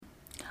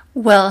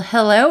Well,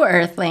 hello,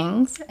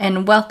 Earthlings,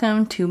 and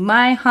welcome to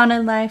My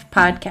Haunted Life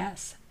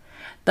podcast,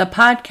 the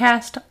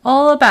podcast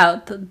all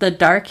about the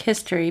dark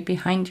history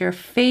behind your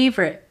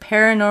favorite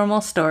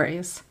paranormal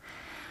stories.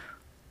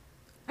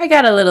 I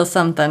got a little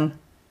something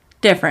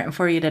different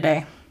for you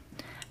today.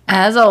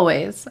 As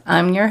always,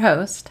 I'm your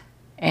host,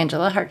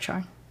 Angela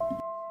Hartshorn.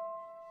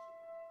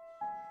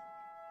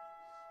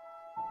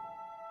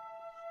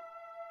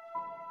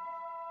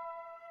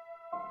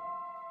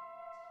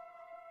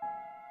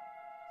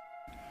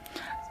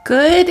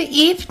 Good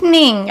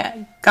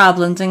evening,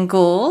 goblins and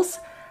ghouls.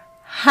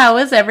 How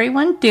is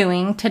everyone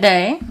doing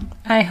today?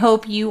 I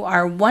hope you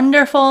are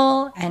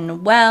wonderful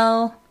and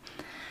well.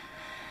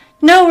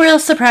 No real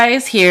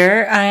surprise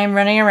here. I'm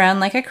running around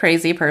like a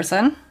crazy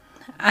person.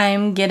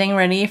 I'm getting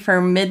ready for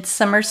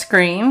Midsummer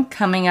Scream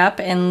coming up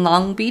in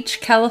Long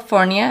Beach,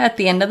 California at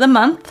the end of the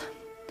month.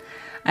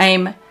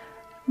 I'm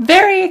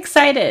very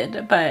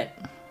excited, but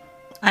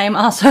I'm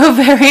also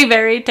very,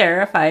 very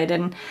terrified.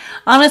 And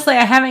honestly,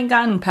 I haven't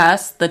gotten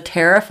past the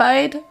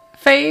terrified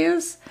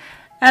phase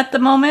at the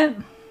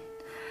moment.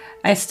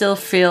 I still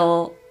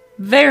feel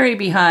very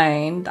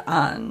behind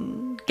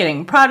on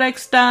getting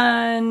products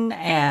done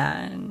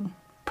and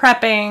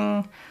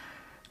prepping.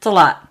 It's a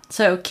lot.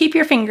 So keep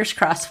your fingers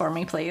crossed for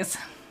me, please.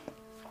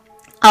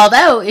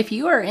 Although, if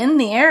you are in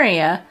the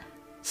area,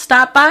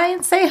 stop by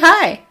and say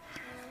hi.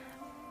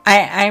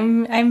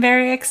 I'm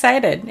very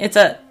excited. It's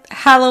a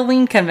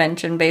Halloween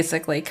convention,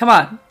 basically. Come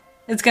on.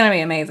 It's going to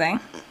be amazing.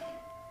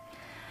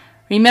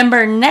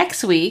 Remember,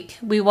 next week,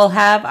 we will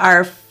have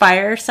our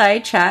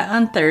fireside chat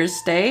on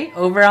Thursday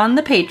over on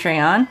the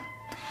Patreon.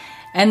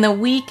 And the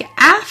week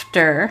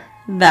after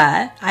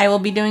that, I will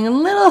be doing a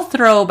little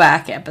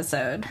throwback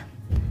episode.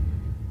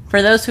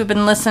 For those who've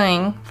been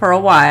listening for a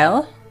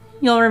while,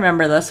 you'll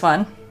remember this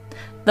one.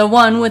 The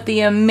one with the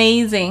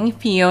amazing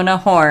Fiona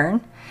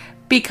Horn.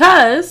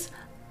 Because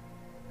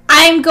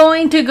I'm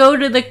going to go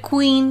to the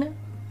Queen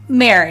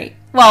Mary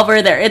while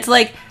we're there. It's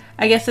like,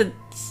 I guess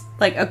it's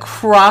like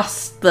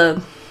across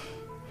the,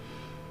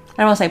 I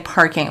don't want to say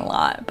parking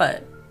lot,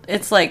 but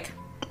it's like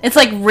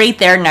right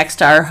there next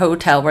to our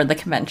hotel where the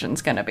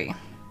convention's going to be.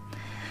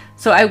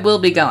 So I will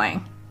be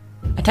going.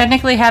 I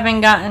technically haven't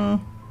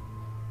gotten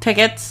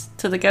tickets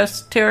to the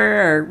ghost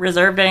tour or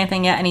reserved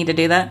anything yet. I need to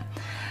do that.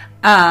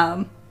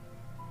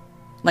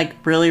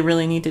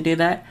 Really need to do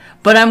that.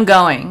 But I'm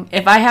going.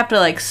 If I have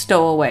to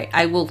stow away,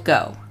 I will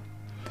go.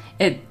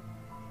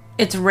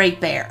 It's right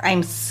there.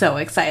 I'm so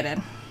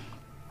excited.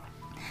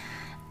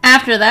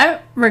 After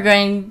that, we're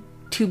going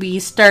to be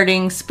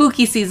starting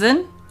spooky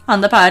season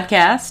on the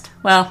podcast.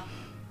 Well,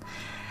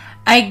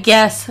 I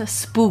guess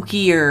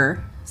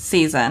spookier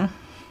season.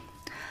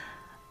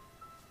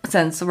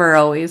 Since we're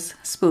always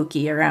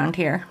spooky around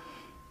here.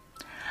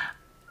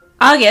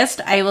 August,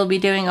 I will be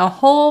doing a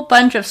whole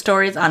bunch of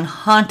stories on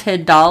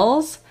haunted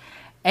dolls.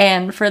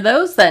 And for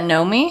those that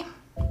know me,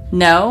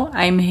 know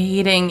I'm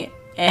hating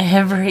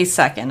every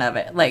second of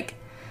it.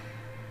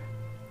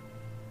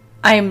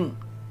 I'm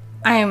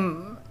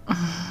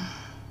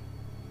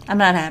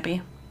not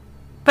happy.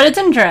 But it's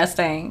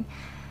interesting.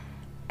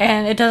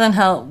 And it doesn't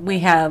help we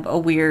have a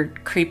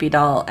weird, creepy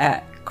doll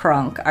at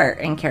Kronk Art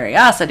and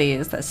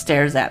Curiosities that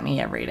stares at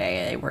me every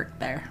day I work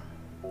there.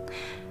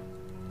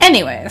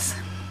 Anyways,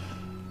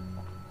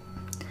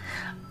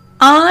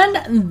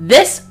 on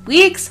this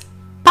week's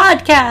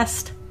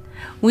podcast,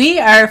 we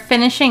are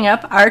finishing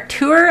up our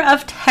tour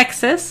of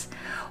Texas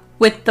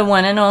with the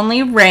one and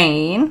only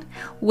Rain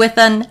with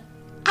an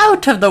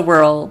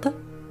out-of-the-world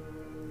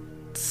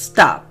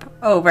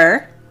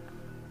stopover.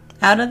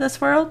 Out of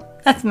this world?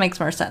 That makes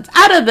more sense.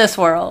 Out of this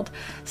world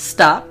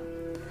stop.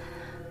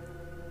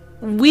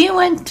 We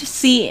went to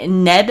see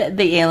Ned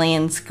the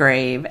Alien's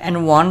grave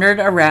and wandered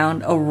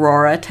around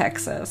Aurora,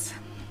 Texas.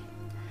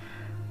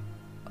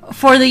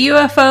 For the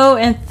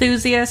UFO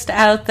enthusiast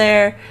out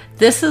there,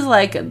 this is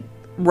like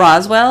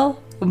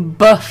Roswell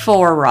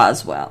before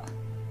Roswell.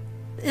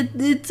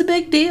 It's a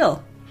big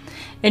deal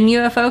in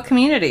UFO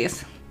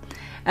communities.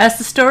 As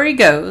the story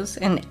goes,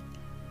 in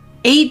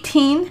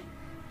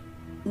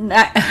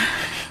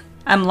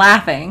I'm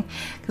laughing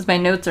because my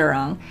notes are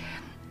wrong.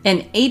 In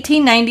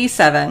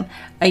 1897,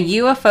 a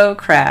UFO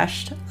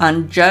crashed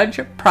on Judge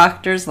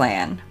Proctor's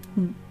land.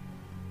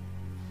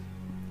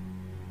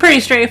 Pretty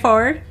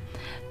straightforward.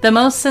 The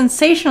most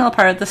sensational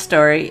part of the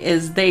story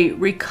is they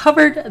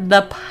recovered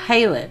the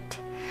pilot,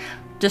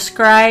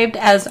 described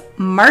as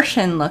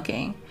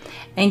Martian-looking,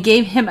 and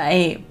gave him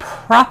a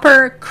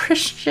proper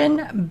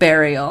Christian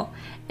burial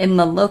in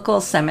the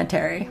local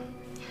cemetery.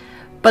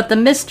 But the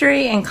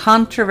mystery and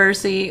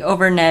controversy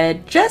over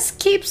Ned just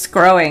keeps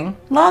growing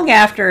long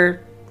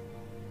after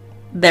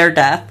their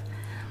death.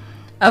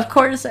 Of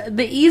course,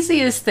 the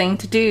easiest thing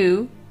to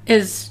do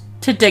is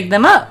to dig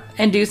them up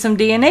and do some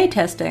DNA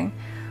testing.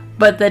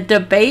 But the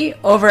debate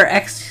over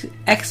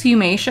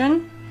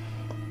exhumation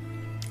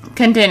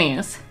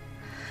continues.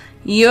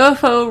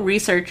 UFO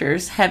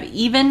researchers have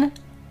even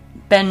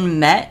been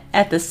met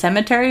at the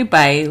cemetery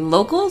by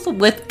locals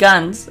with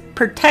guns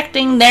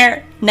protecting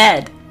their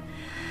Ned.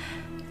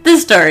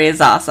 This story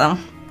is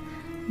awesome.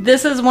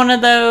 This is one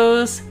of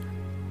those,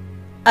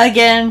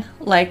 again,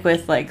 like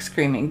with like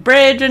Screaming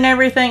Bridge and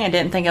everything, I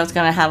didn't think I was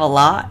going to have a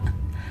lot.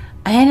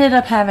 I ended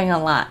up having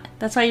a lot.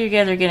 That's why you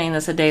guys are getting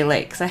this a day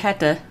late, because I had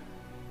to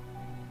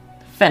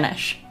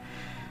finish.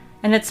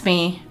 And it's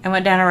me. I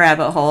went down a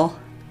rabbit hole.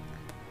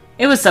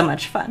 It was so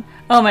much fun.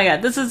 Oh my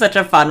god, this is such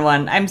a fun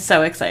one. I'm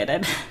so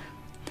excited.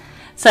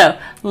 So,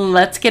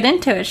 let's get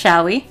into it,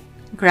 shall we?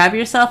 Grab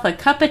yourself a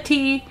cup of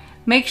tea.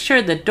 Make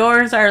sure the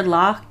doors are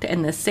locked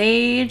and the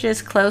sage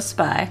is close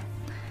by.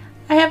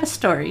 I have a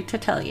story to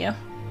tell you.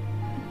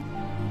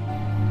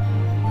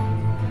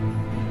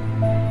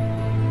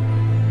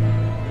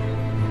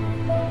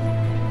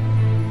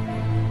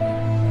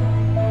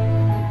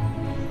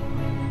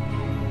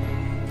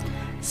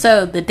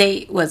 So the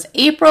date was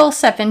April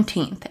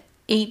 17th,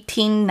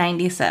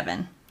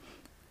 1897.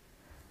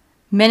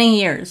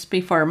 Many years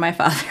before my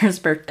father's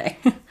birthday.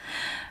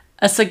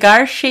 A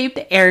cigar-shaped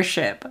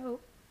airship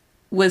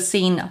was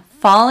seen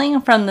falling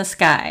from the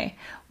sky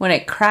when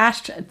it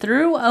crashed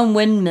through a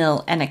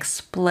windmill and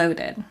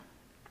exploded.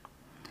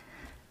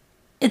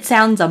 It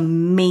sounds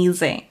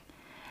amazing.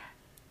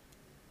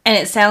 And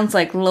it sounds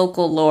like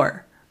local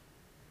lore.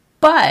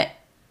 But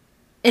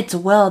it's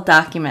well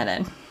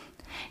documented.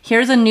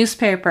 Here's a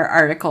newspaper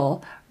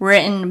article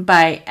written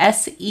by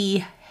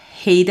S.E.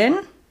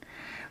 Hayden,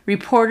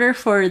 reporter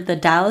for the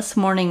Dallas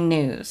Morning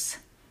News,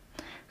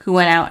 who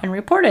went out and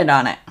reported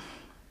on it.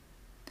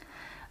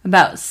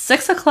 About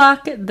 6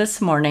 o'clock this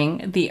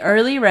morning, the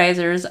early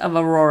risers of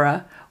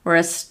Aurora were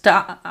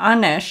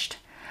astonished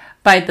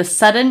by the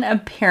sudden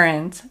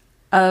appearance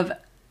of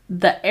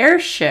the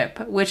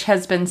airship which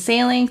has been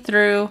sailing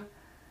through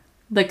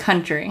the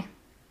country.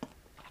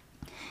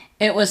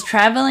 It was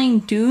traveling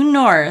due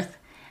north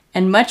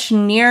and much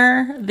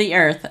nearer the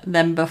earth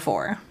than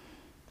before.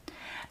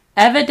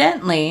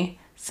 Evidently,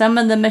 some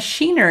of the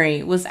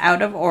machinery was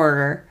out of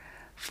order,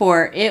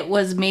 for it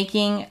was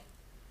making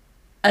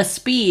a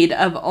speed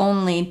of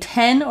only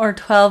 10 or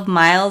 12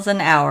 miles an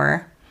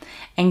hour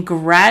and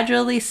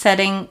gradually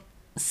settling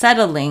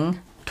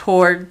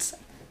toward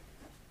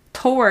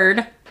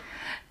the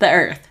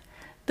earth.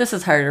 This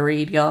is hard to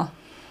read, y'all.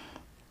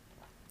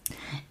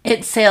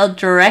 It sailed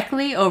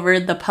directly over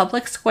the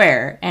public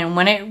square, and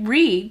when it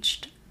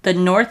reached the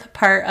north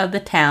part of the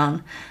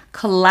town,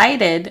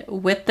 collided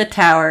with the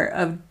tower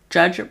of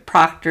Judge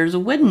Proctor's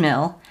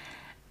windmill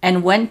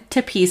and went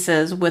to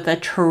pieces with a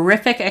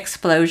terrific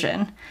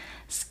explosion,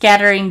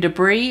 scattering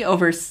debris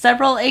over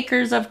several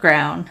acres of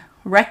ground,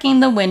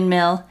 wrecking the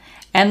windmill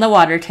and the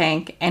water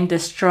tank, and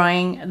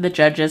destroying the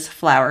judge's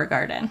flower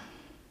garden.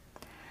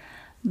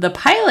 The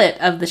pilot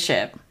of the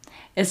ship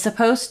is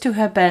supposed to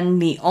have been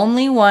the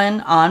only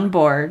one on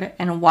board,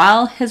 and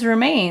while his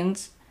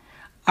remains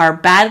are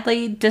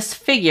badly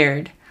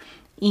disfigured,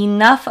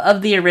 enough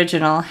of the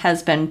original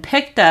has been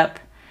picked up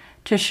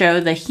to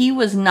show that he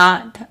was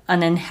not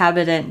an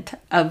inhabitant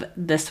of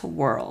this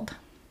world.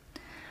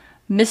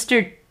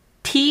 Mr.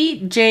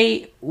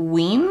 T.J.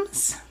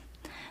 Weems,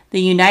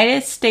 the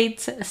United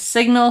States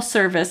Signal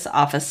Service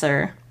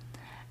officer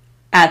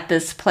at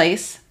this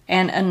place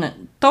and an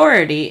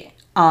authority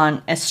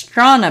on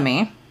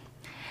astronomy,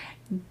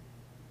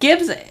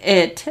 gives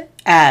it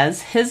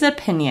as his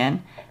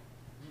opinion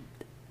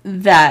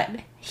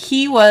that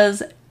he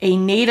was a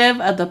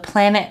native of the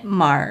planet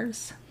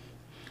Mars.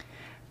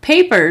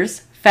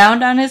 Papers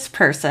found on his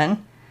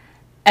person,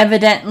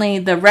 evidently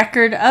the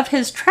record of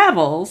his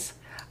travels,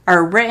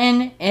 are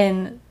written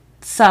in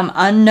some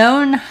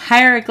unknown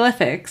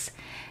hieroglyphics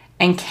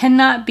and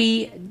cannot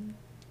be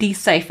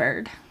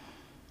deciphered.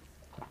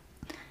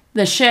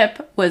 The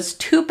ship was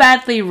too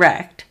badly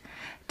wrecked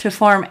to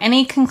form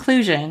any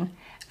conclusion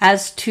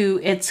as to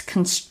its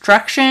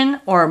construction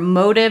or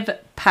motive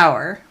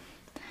power.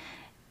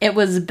 It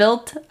was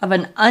built of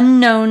an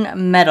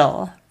unknown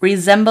metal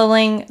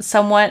resembling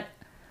somewhat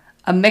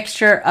a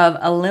mixture of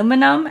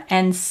aluminum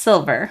and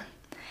silver,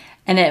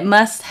 and it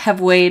must have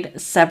weighed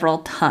several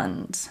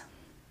tons.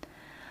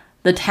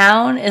 The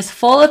town is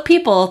full of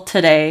people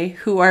today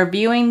who are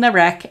viewing the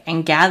wreck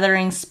and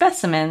gathering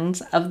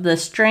specimens of the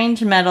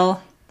strange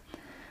metal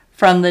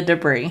from the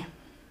debris.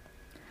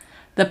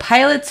 The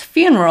pilot's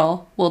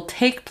funeral will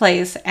take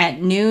place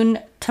at noon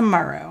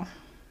tomorrow.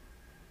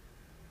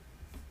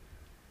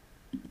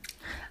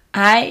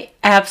 I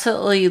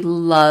absolutely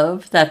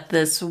love that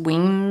this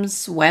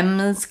Weems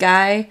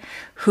guy,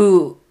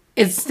 who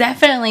is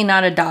definitely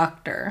not a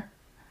doctor.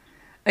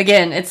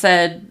 Again, it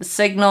said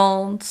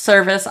signal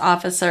service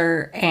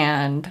officer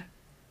and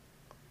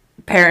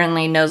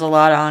apparently knows a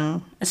lot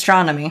on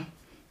astronomy.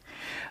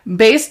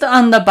 Based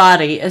on the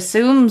body,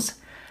 assumes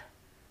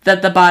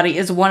that the body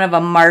is one of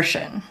a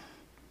Martian.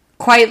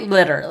 Quite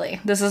literally.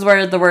 This is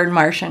where the word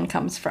Martian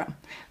comes from.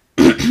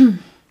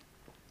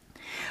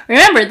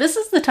 Remember, this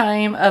is the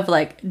time of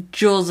like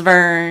Jules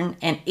Verne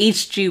and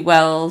H.G.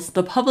 Wells.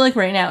 The public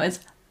right now is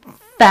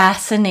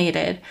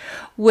fascinated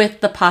with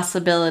the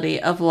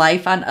possibility of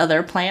life on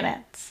other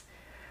planets.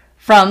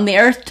 From the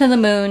Earth to the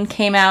Moon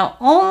came out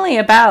only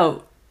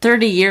about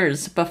 30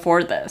 years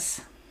before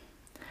this.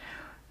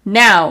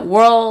 Now,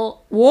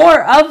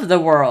 War of the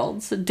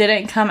Worlds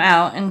didn't come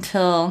out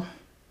until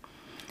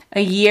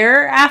a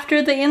year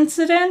after the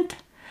incident,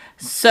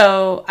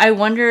 so I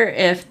wonder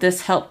if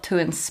this helped to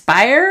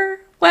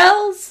inspire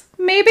Wells,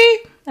 maybe?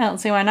 I don't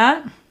see why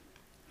not.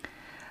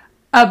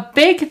 A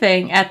big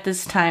thing at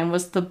this time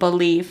was the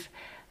belief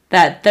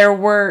that there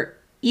were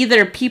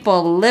either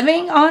people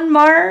living on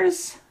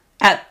Mars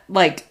at,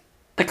 like,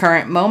 the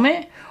current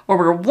moment, or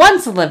were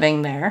once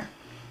living there,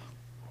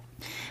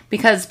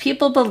 because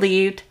people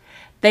believed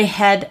they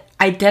had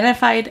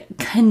identified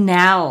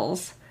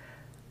canals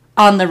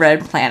on the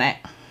red planet.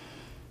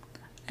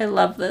 I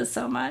love this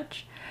so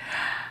much.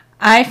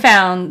 I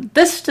found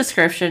this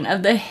description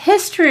of the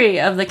history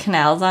of the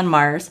canals on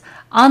Mars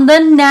on the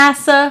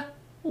NASA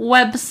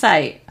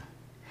website.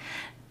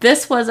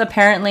 This was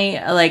apparently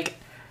like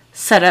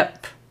set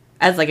up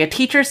as like a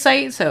teacher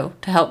site, so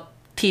to help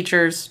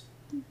teachers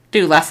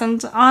do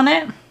lessons on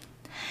it.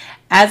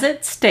 As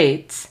it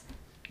states,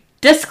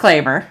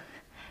 disclaimer,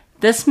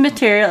 this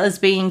material is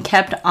being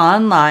kept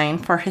online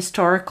for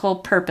historical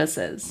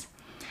purposes.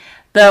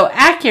 Though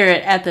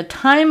accurate at the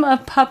time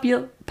of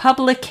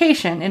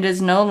publication, it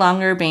is no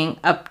longer being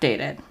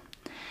updated.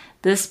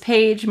 This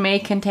page may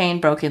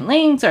contain broken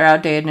links or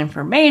outdated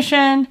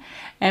information,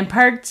 and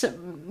parts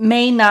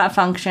may not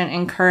function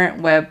in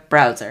current web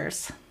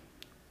browsers.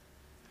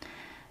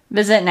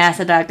 Visit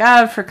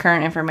nasa.gov for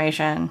current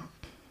information.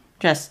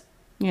 Just,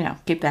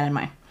 keep that in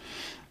mind.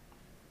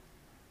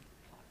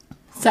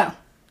 So,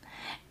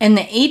 in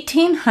the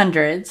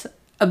 1800s,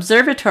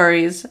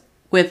 observatories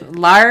with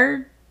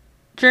larger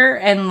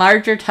and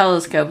larger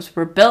telescopes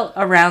were built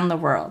around the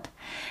world.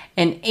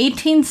 In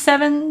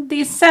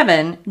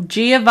 1877,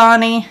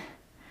 Giovanni,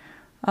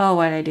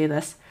 why did I do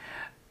this?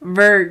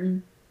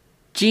 Virginio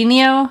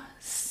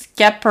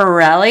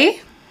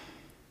Schiaparelli,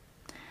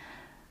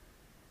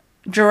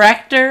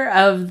 director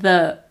of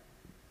the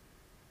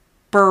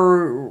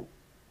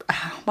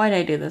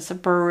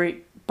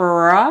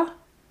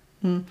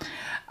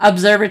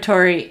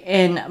Observatory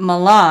in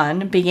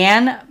Milan,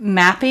 began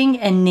mapping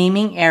and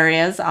naming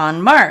areas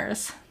on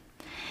Mars.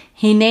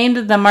 He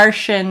named the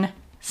Martian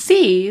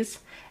seas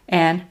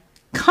and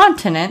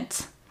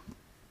continents,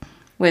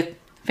 with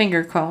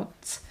finger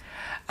quotes,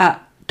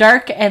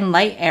 dark and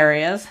light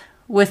areas,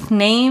 with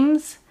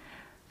names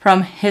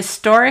from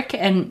historic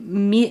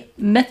and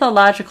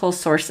mythological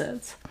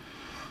sources.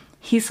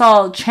 He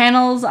saw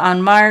channels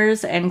on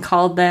Mars and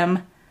called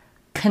them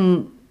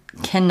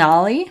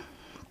canali.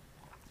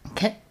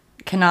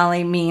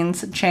 Canali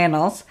means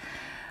channels,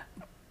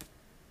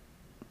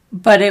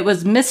 but it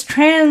was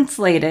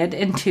mistranslated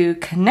into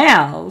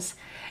canals,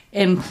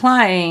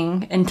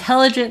 implying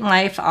intelligent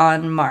life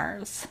on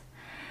Mars.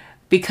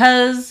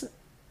 Because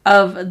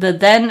of the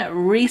then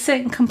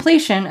recent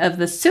completion of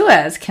the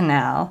Suez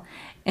Canal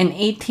in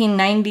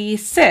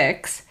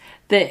 1896,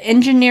 the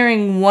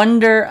engineering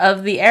wonder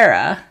of the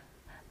era,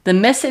 the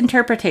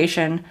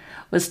misinterpretation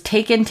was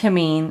taken to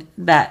mean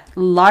that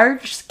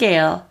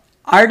large-scale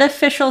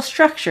artificial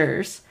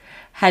structures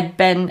had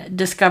been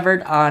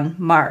discovered on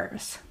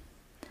Mars.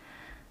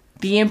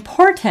 The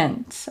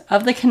importance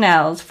of the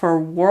canals for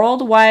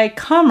worldwide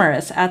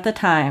commerce at the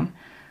time,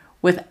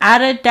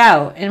 without a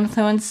doubt,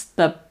 influenced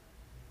the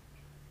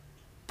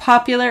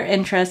popular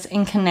interest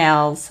in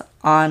canals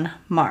on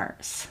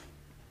Mars.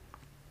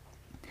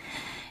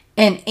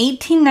 In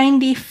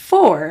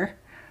 1894,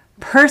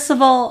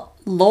 Percival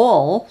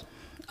Lowell,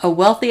 a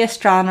wealthy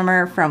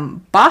astronomer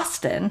from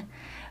Boston,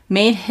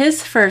 made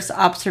his first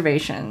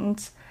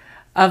observations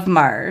of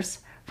Mars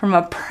from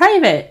a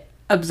private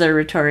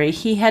observatory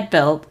he had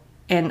built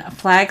in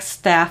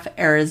Flagstaff,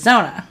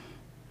 Arizona,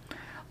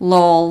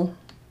 Lowell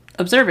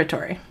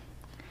Observatory.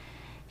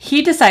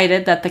 He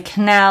decided that the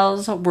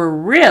canals were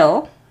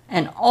real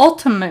and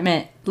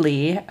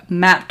ultimately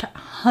mapped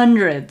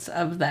hundreds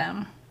of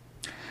them.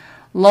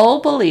 Lowell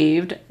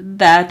believed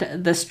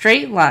that the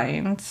straight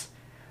lines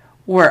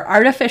were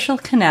artificial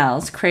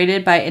canals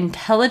created by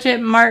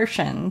intelligent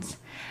Martians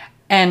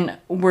and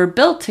were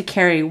built to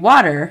carry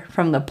water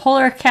from the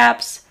polar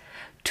caps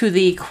to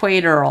the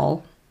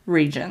equatorial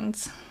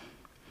regions.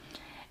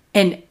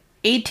 In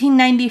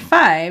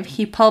 1895,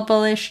 he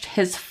published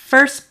his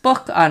first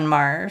book on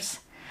Mars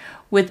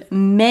with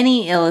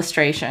many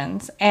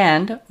illustrations,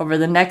 and over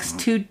the next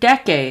 2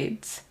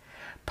 decades,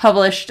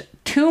 published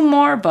 2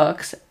 more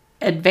books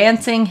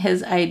advancing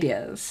his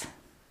ideas.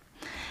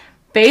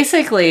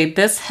 Basically,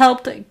 this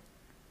helped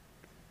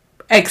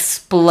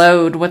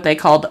explode what they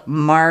called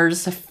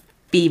Mars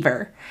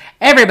fever.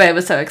 Everybody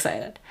was so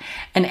excited.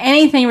 And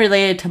anything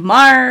related to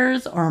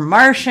Mars or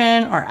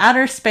Martian or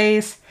outer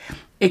space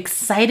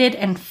excited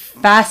and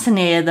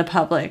fascinated the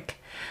public.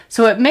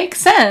 So it makes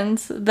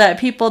sense that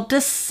people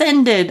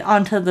descended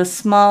onto the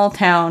small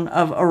town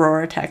of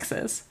Aurora,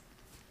 Texas,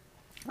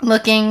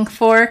 looking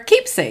for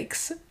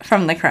keepsakes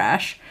from the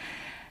crash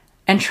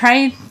and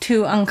trying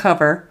to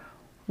uncover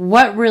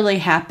what really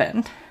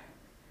happened.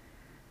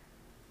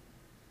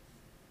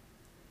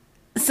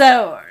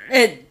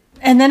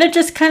 And then it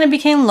just kind of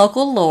became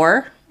local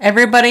lore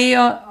Everybody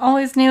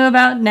always knew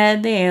about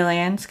Ned the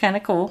alien. It's kind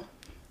of cool.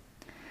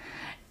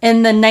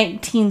 In the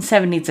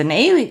 1970s and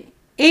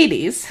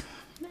 80s,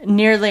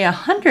 nearly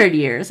 100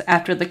 years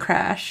after the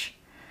crash,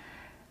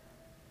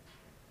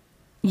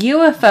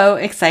 UFO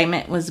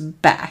excitement was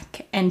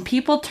back, and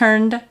people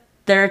turned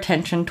their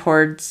attention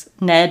towards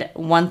Ned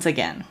once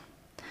again.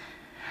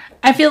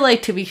 I feel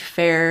like, to be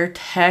fair,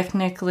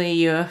 technically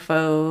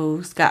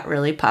UFOs got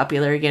really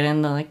popular again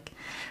in the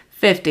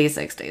 50s,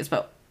 60s,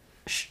 but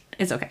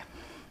it's okay.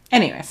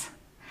 Anyways,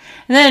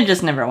 and then it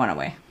just never went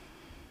away.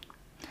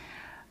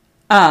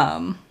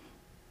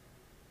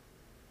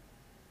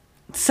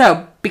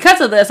 So because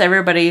of this,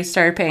 everybody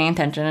started paying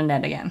attention to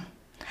Ned again.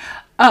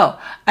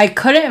 Oh, I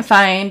couldn't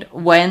find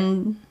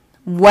when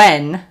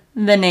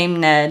the name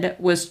Ned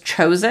was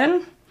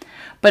chosen,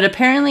 but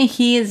apparently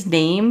he is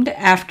named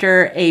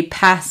after a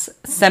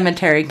past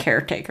cemetery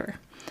caretaker.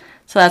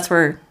 So that's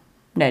where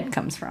Ned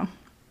comes from.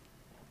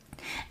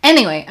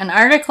 Anyway, an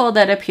article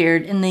that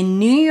appeared in the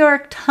New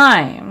York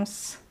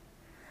Times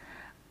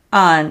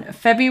on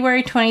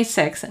February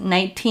 26,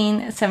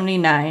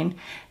 1979,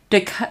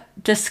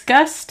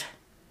 discussed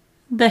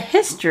the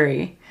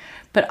history,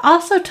 but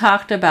also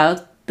talked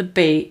about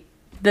the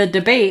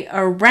debate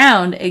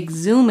around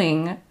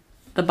exhuming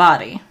the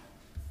body.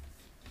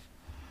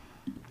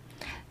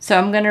 So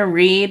I'm going to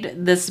read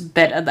this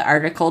bit of the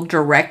article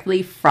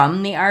directly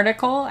from the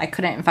article. I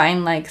couldn't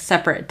find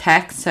separate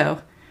text,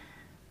 so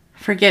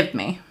forgive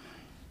me.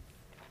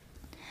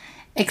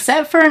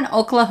 Except for an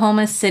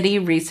Oklahoma City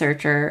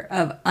researcher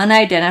of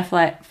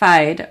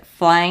unidentified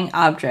flying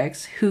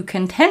objects who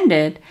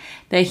contended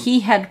that he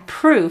had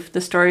proof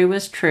the story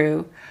was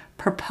true,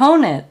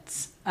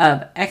 proponents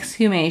of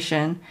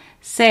exhumation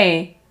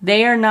say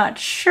they are not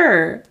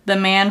sure the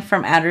man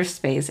from outer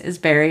space is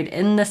buried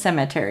in the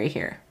cemetery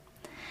here.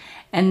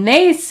 And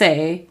they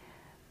say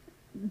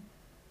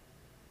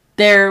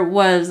there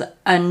was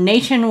a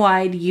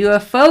nationwide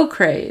UFO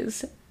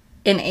craze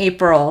in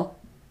April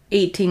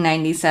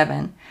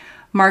 1897,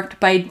 marked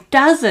by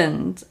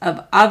dozens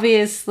of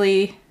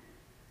obviously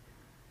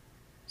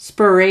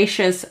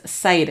spurious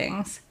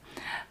sightings.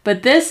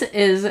 But this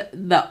is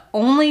the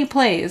only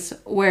place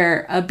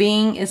where a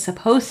being is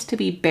supposed to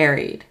be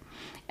buried.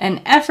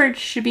 An effort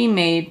should be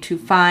made to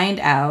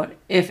find out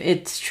if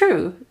it's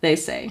true, they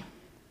say.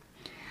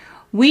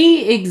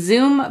 We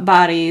exhume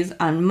bodies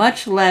on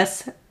much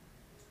less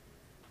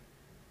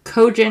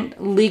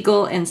cogent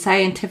legal and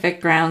scientific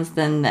grounds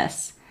than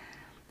this,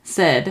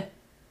 said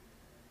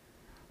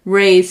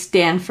Ray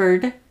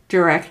Stanford,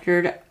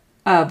 director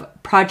of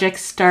Project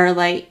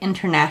Starlight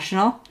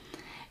International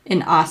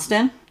in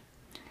Austin.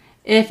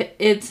 If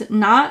it's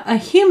not a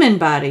human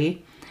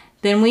body,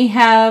 then we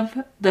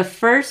have the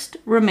first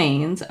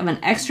remains of an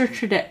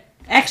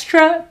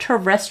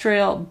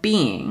extraterrestrial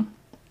being.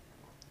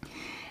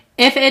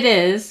 If it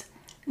is,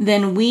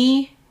 then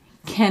we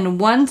can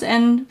once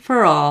and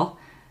for all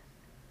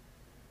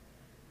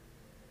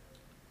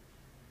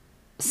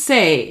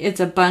say it's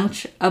a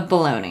bunch of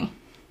baloney.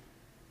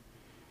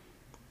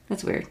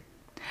 That's weird.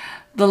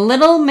 The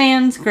little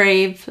man's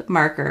grave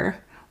marker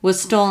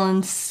was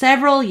stolen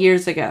several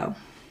years ago.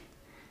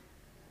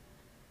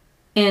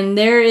 And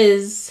there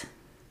is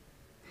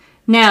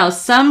now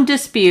some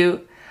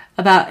dispute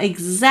about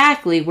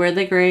exactly where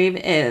the grave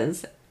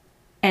is,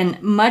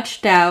 and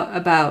much doubt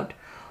about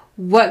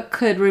what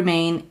could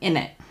remain in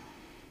it.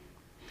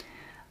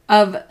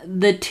 Of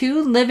the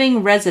two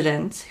living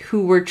residents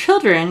who were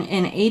children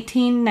in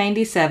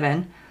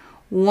 1897,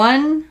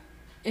 one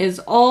is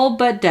all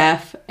but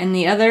deaf and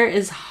the other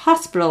is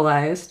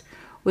hospitalized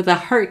with a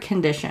heart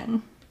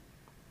condition.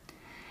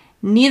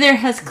 Neither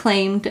has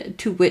claimed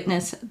to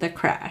witness the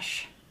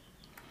crash.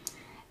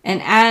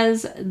 And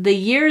as the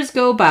years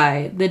go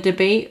by, the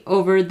debate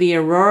over the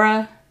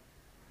Aurora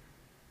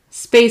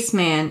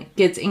spaceman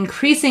gets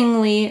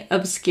increasingly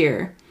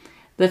obscure.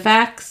 The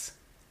facts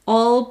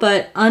all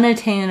but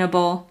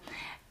unattainable,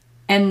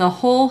 and the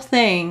whole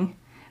thing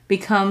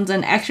becomes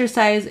an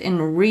exercise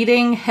in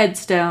reading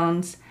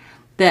headstones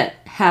that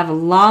have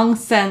long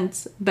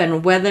since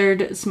been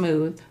weathered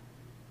smooth.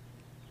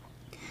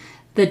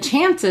 The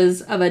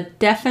chances of a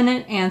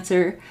definite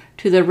answer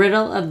to the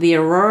riddle of the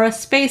Aurora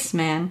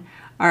spaceman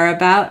are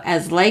about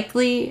as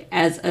likely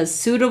as a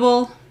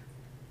suitable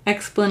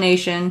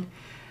explanation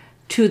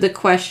to the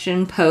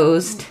question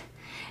posed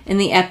in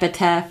the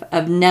epitaph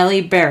of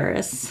Nellie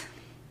Barris,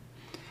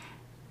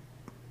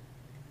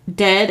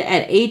 dead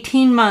at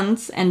 18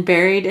 months and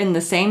buried in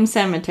the same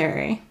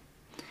cemetery.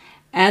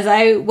 As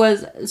I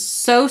was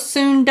so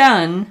soon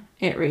done,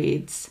 it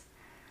reads,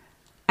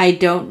 I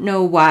don't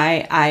know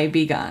why I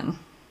begun.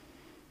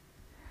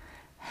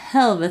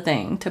 Hell of a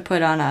thing to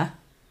put on a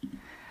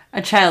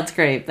child's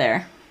grave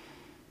there.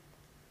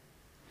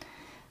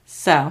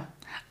 So,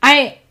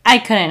 I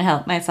couldn't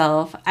help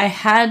myself. I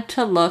had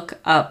to look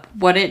up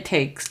what it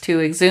takes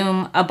to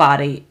exhume a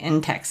body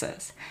in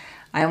Texas.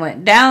 I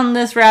went down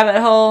this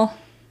rabbit hole.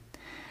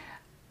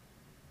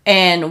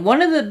 And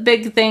one of the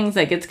big things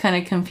that gets kind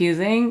of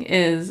confusing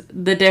is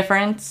the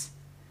difference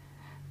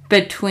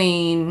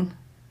between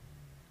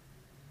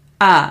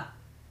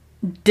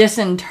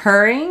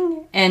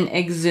disinterring and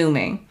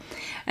exhuming.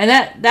 And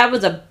that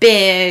was a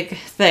big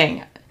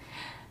thing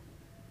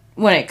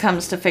when it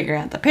comes to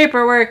figuring out the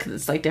paperwork.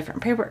 It's like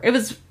different paper. It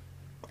was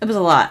a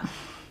lot.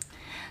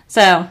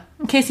 So,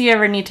 in case you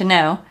ever need to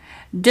know,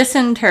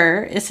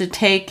 disinter is to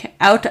take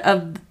out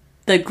of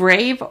the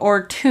grave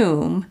or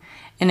tomb,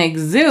 and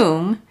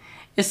exhume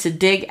is to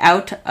dig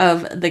out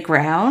of the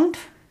ground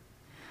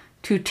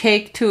to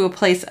take to a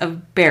place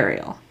of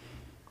burial.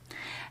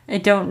 I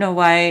don't know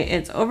why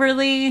it's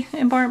overly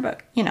important,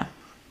 but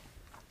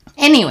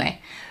Anyway,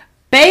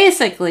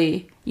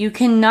 basically, you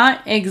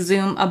cannot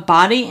exhume a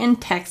body in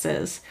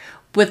Texas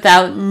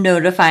without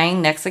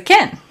notifying next of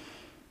kin.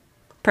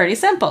 Pretty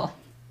simple.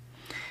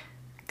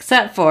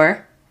 Except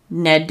for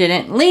Ned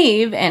didn't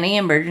leave any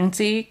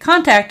emergency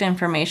contact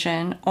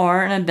information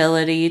or an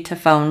ability to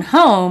phone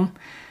home,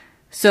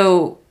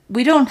 so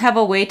we don't have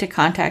a way to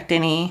contact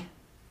any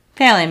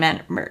family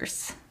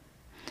members.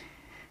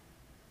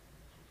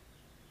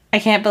 I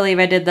can't believe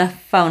I did the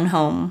phone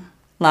home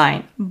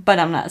line, but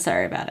I'm not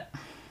sorry about it.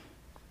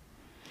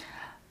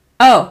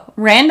 Oh,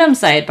 random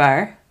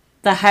sidebar.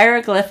 The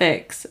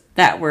hieroglyphics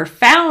that were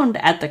found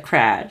at the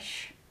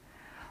crash,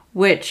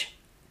 which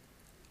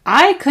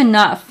I could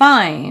not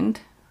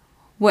find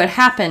what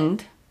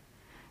happened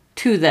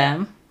to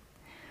them.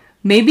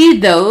 Maybe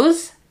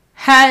those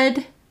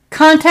had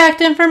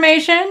contact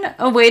information,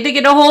 a way to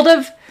get a hold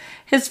of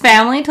his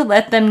family to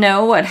let them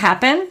know what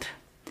happened.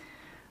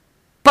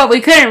 But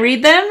we couldn't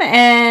read them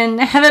and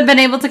haven't been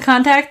able to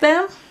contact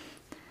them.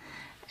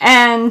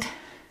 And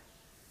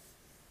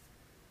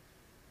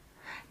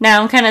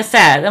now I'm kind of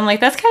sad. I'm like,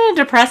 that's kind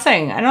of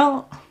depressing.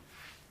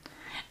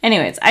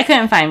 Anyways, I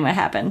couldn't find what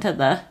happened to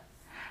the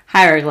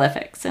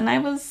hieroglyphics. And I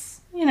was,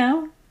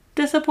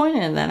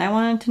 disappointed that I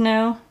wanted to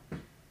know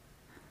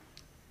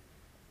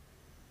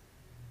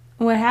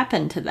what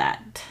happened to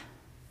that.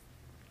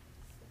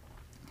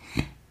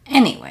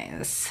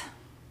 Anyways,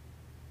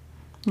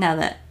 now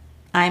that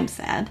I'm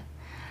sad,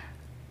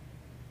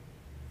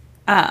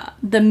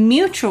 the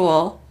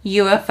Mutual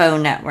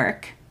UFO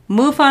Network,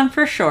 MUFON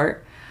for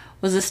short,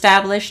 was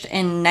established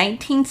in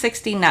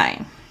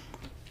 1969.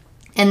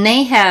 And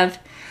they have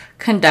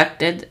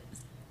conducted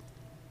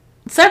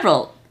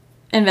several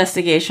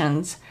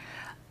investigations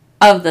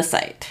of the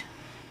site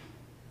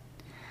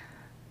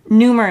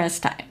numerous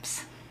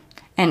times.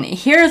 And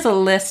here's a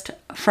list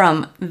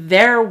from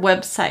their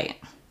website.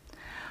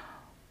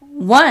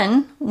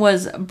 One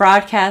was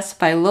broadcast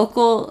by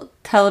local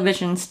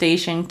television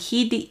station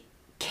KDFW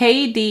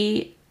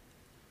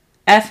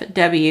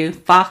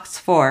Fox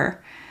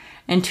 4,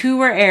 and 2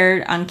 were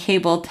aired on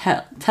cable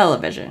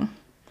television.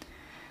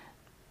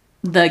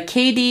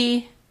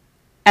 The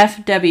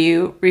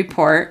KDFW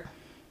report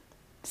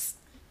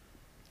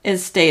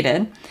is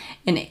stated,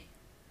 in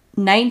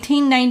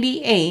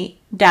 1998,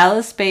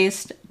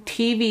 Dallas-based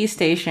TV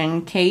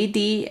station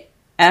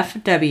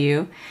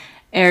KDFW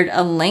aired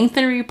a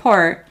lengthy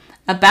report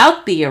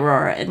about the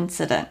Aurora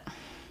incident.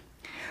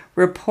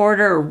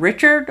 Reporter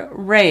Richard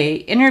Ray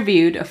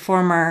interviewed a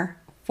former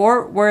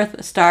Fort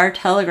Worth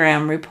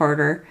Star-Telegram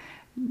reporter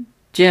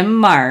Jim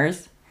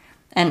Mars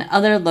and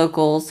other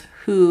locals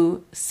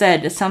who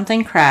said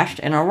something crashed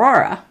in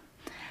Aurora.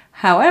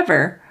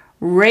 However,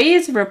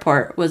 Ray's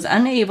report was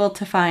unable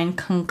to find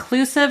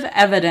conclusive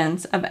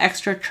evidence of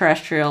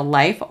extraterrestrial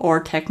life or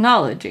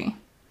technology.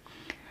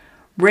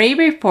 Ray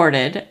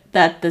reported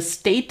that the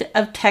state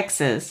of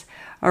Texas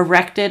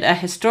erected a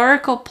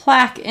historical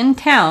plaque in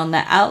town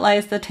that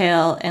outlines the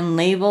tale and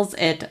labels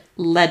it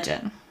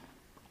legend.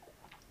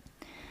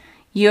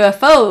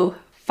 UFO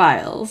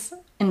Files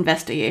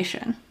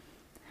investigation.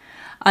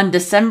 On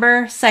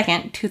December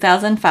 2nd,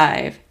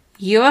 2005,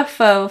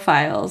 UFO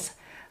Files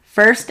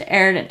first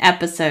aired an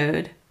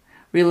episode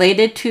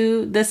related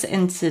to this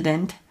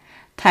incident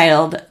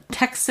titled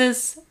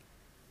Texas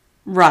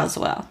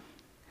Roswell.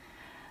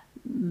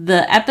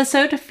 The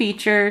episode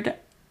featured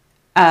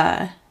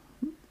a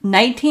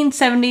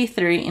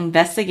 1973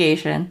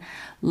 investigation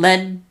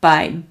led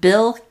by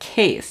Bill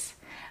Case,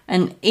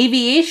 an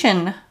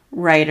aviation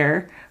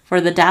writer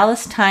for the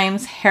Dallas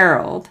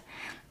Times-Herald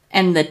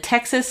and the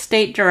Texas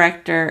State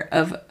Director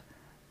of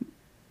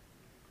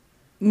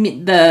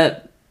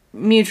the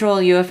Mutual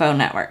UFO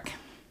Network.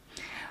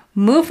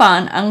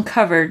 MUFON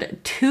uncovered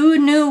 2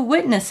 new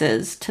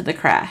witnesses to the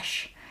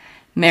crash.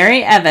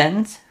 Mary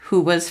Evans, who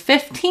was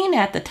 15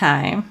 at the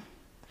time,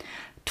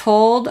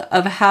 told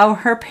of how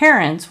her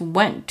parents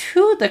went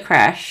to the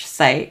crash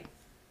site.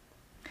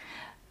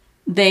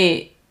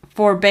 They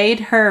forbade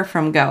her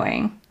from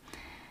going,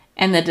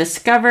 and the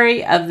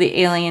discovery of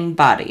the alien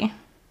body.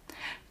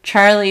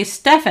 Charlie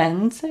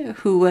Steffens,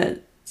 who was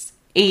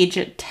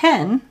age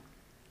 10,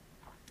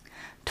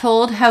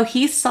 told how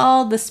he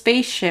saw the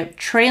spaceship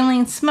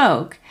trailing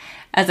smoke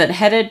as it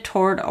headed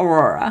toward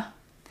Aurora.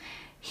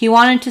 He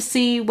wanted to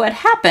see what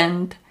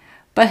happened,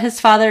 but his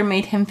father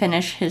made him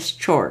finish his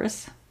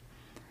chores.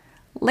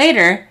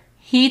 Later,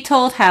 he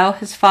told how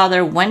his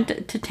father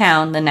went to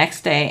town the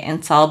next day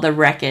and saw the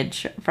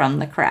wreckage from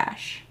the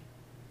crash.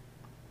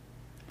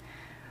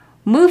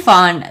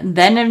 MUFON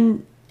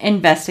then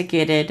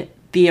investigated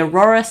the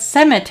Aurora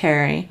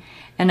Cemetery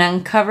and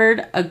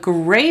uncovered a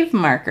grave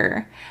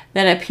marker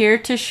that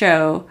appeared to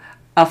show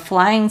a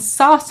flying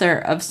saucer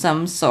of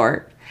some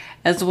sort,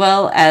 as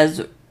well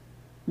as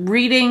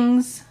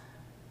readings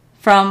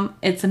from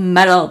its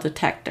metal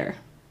detector.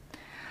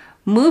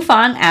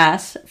 MUFON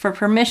asked for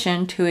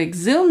permission to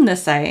exhume the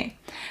site,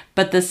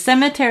 but the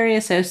Cemetery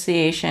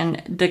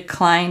Association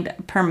declined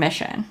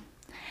permission.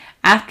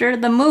 After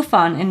the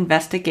MUFON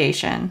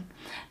investigation,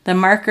 the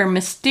marker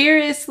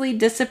mysteriously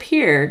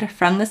disappeared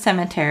from the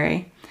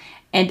cemetery,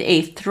 and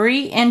a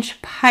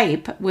 3-inch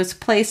pipe was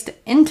placed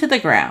into the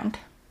ground.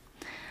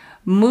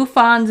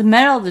 MUFON's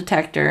metal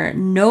detector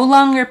no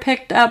longer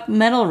picked up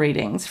metal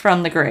readings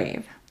from the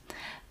grave.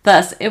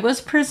 Thus, it was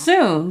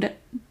presumed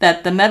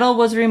that the metal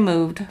was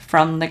removed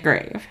from the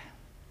grave.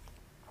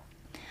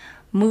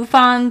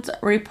 MUFON's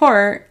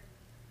report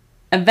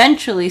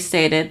eventually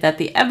stated that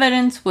the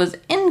evidence was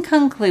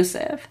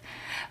inconclusive,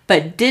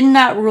 but did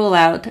not rule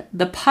out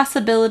the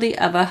possibility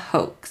of a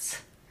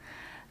hoax.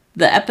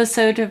 The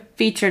episode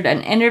featured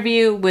an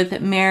interview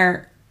with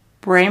Mayor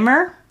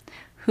Bramer,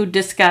 who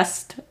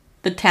discussed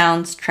the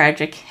town's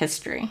tragic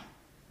history.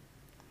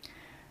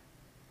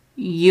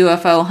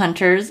 UFO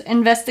Hunters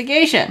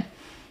Investigation.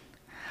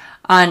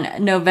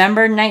 On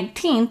November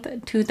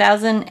 19th,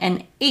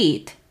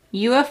 2008,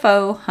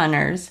 UFO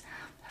Hunters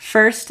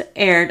first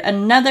aired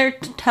another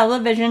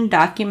television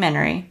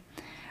documentary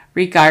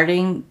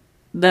regarding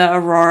the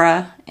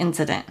Aurora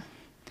incident,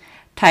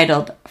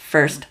 titled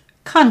First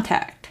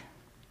Contact.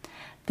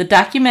 The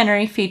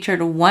documentary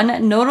featured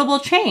one notable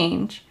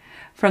change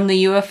from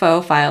the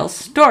UFO Files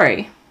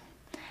story.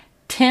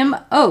 Tim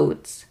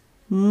Oates,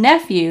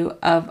 nephew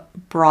of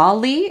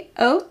Brawley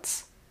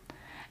Oates,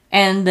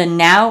 and the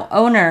now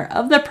owner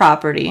of the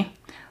property,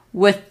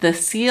 with the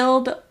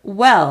sealed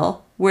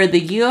well where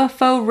the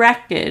UFO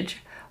wreckage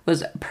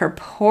was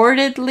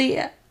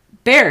purportedly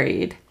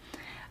buried,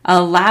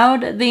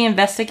 allowed the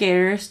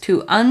investigators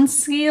to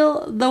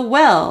unseal the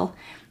well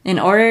in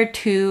order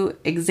to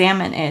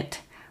examine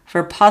it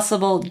for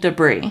possible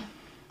debris.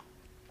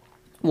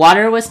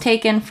 Water was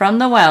taken from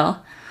the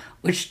well,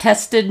 which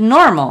tested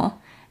normal,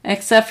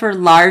 except for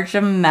large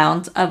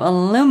amounts of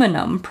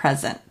aluminum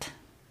present.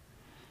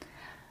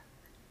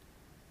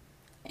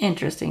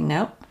 Interesting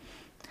note.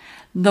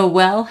 The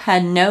well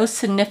had no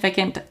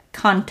significant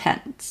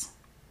contents.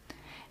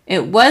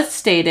 It was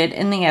stated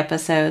in the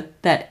episode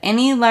that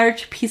any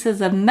large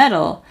pieces of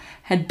metal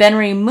had been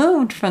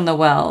removed from the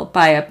well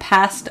by a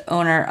past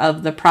owner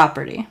of the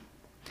property.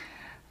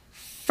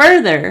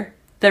 Further,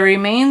 the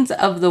remains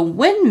of the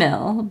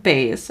windmill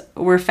base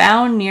were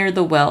found near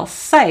the well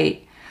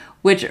site,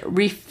 which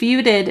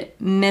refuted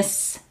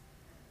Miss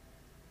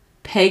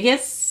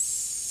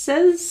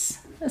Pegasus'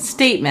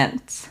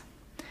 statements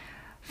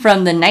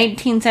from the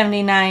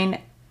 1979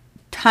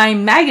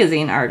 Time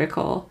magazine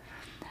article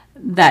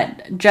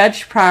that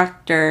Judge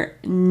Proctor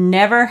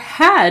never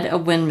had a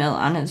windmill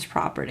on his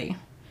property.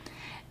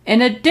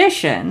 In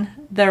addition,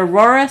 the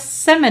Aurora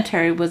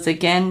Cemetery was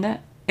again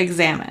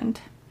examined,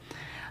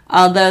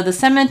 although the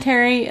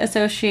Cemetery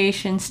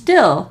Association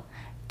still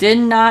did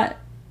not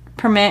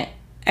permit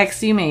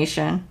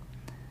exhumation.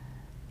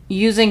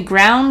 Using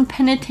ground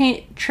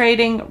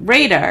penetrating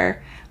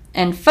radar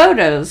and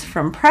photos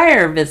from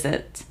prior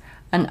visits,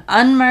 an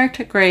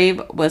unmarked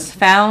grave was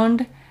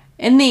found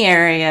in the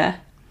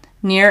area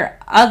near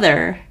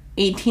other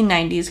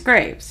 1890s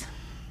graves.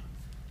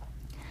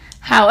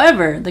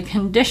 However, the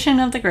condition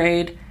of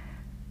the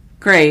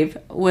grave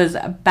was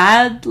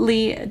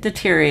badly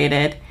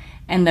deteriorated,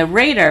 and the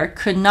radar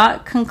could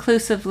not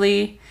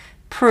conclusively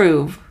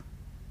prove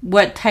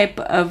what type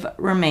of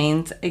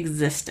remains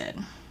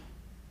existed.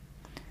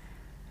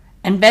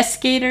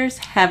 Investigators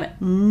have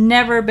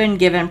never been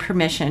given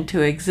permission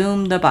to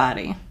exhume the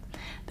body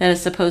that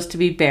is supposed to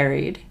be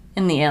buried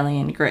in the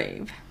alien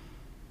grave.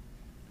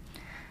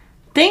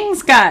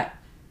 Things got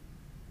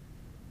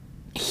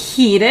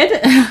heated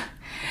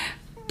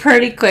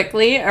pretty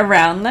quickly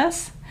around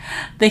this.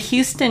 The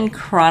Houston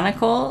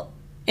Chronicle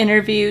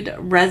interviewed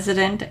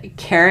resident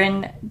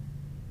Karen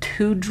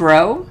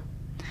Tudrow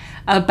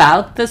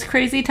about this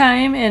crazy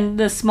time in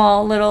the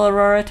small little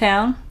Aurora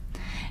town.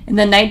 In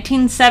the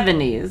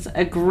 1970s,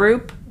 a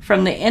group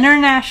from the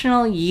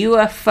International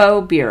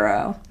UFO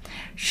Bureau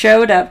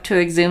showed up to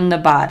exhume the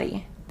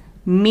body,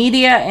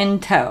 media in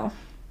tow.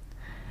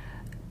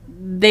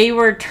 They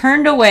were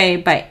turned away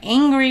by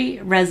angry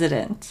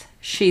residents,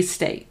 she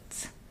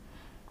states.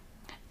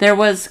 There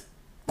was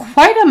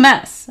quite a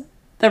mess.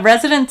 The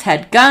residents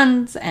had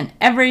guns and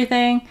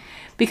everything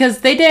because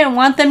they didn't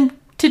want them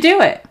to do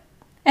it.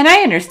 And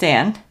I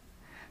understand,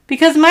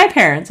 because my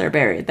parents are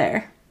buried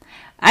there.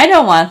 I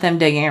don't want them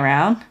digging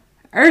around,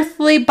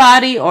 earthly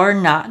body or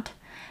not.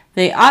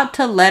 They ought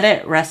to let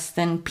it rest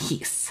in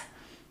peace.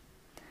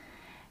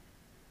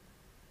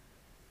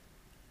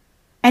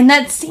 And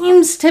that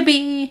seems to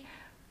be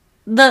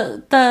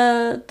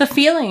the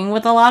feeling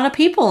with a lot of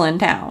people in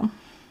town.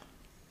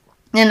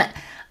 And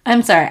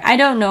I'm sorry, I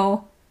don't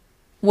know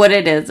what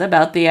it is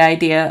about the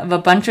idea of a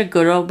bunch of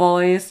good old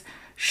boys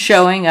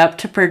showing up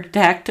to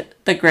protect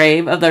the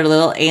grave of their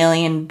little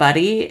alien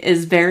buddy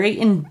is very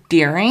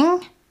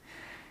endearing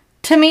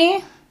to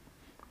me.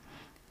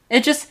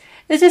 It just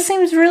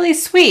seems really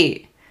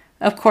sweet.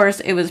 Of course,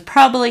 it was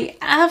probably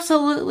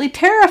absolutely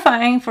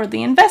terrifying for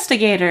the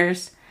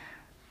investigators,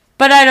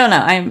 but I don't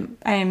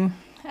know.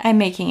 I'm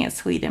making it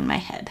sweet in my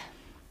head.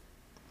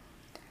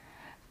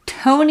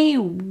 Tony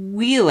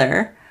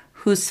Wheeler,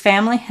 whose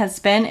family has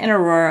been in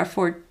Aurora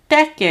for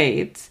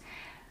decades,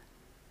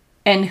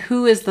 and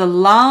who is the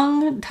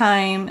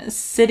longtime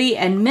city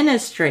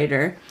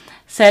administrator,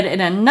 said in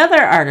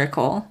another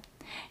article,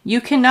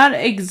 "You cannot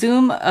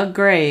exhume a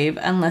grave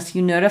unless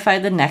you notify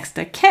the next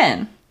of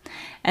kin."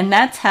 And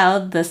that's how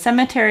the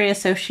Cemetery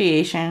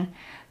Association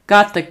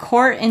got the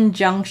court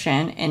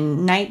injunction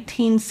in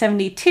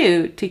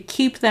 1972 to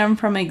keep them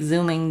from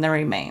exhuming the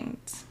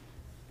remains.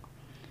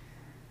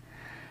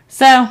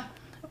 So,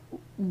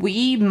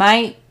 we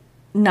might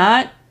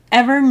not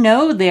ever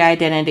know the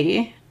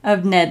identity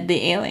of Ned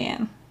the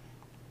alien.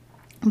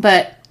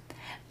 But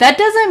that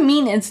doesn't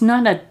mean it's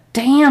not a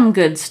damn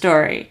good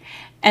story,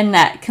 and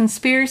that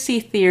conspiracy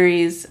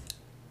theories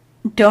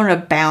don't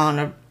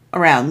abound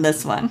around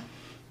this one.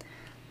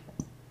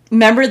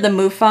 Remember the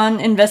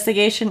MUFON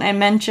investigation I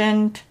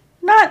mentioned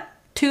not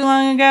too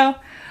long ago,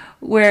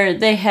 where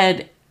they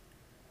had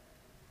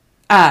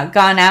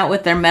gone out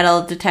with their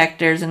metal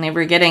detectors and they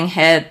were getting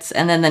hits,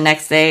 and then the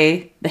next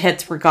day the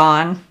hits were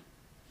gone?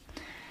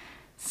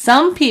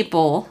 Some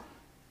people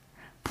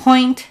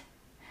point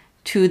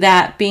to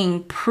that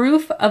being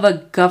proof of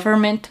a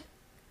government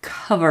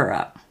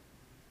cover-up.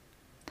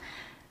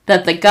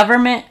 That the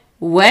government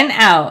went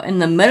out in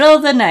the middle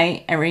of the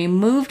night and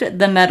removed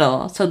the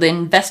metal so the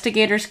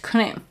investigators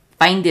couldn't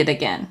find it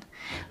again.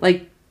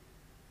 Like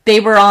they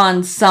were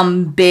on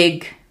some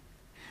big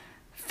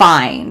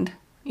find,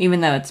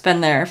 even though it's been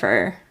there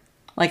for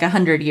like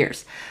 100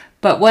 years.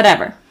 But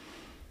whatever.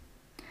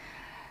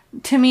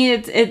 To me,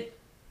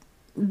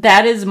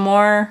 that is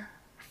more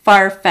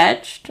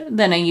far-fetched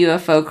than a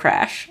UFO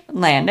crash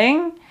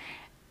landing,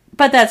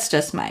 but that's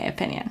just my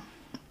opinion.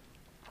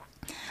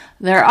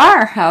 There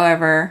are,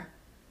 however,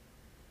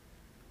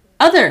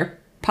 other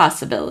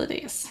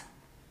possibilities.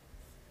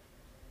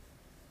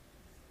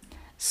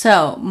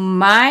 So,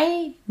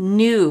 my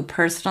new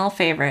personal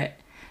favorite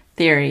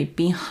theory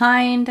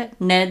behind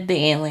Ned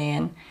the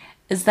alien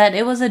is that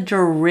it was a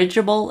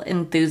dirigible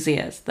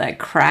enthusiast that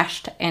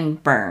crashed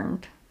and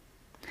burned.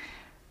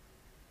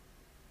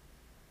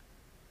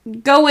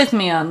 Go with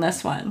me on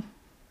this one.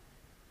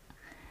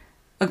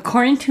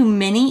 According to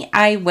many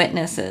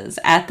eyewitnesses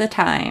at the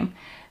time,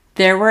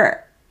 there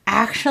were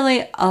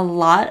actually a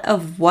lot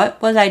of what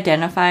was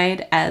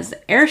identified as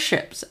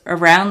airships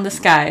around the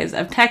skies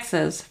of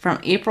Texas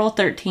from April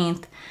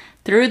 13th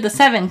through the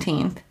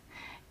 17th,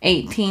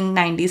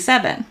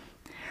 1897.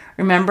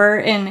 Remember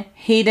in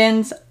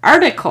Hayden's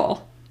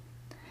article,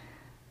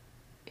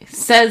 it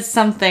says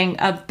something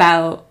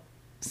about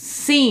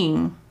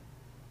seeing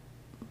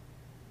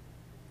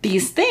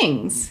these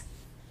things.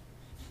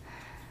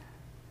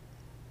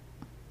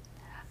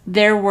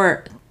 There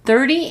were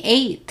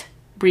 38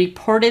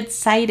 reported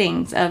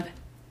sightings of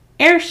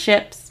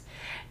airships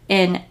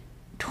in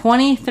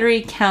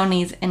 23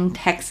 counties in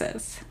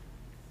Texas.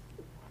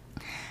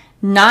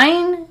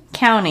 9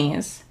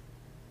 counties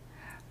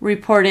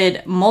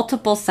reported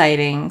multiple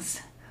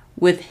sightings,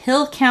 with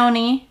Hill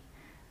County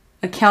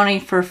accounting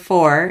for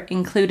 4,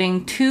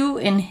 including 2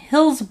 in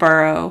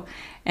Hillsborough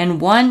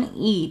and 1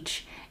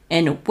 each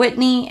in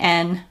Whitney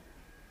and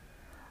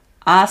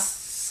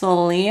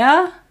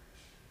Osceola.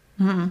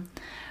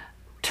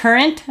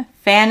 Tarrant,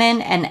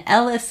 Fannin, and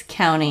Ellis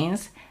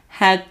counties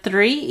had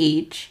 3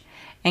 each,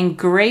 and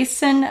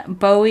Grayson,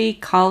 Bowie,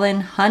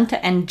 Collin, Hunt,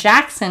 and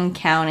Jackson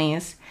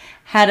counties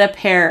had a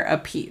pair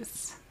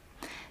apiece.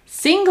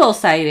 Single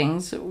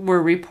sightings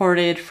were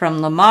reported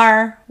from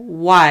Lamar,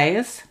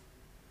 Wise,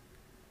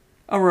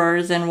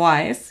 Aurora's in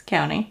Wise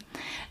County,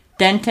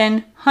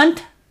 Denton,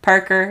 Hunt,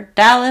 Parker,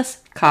 Dallas,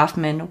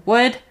 Kaufman,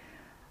 Wood,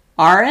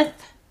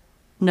 Arith,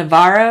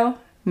 Navarro,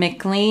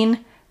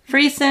 McLean,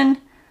 Friesen,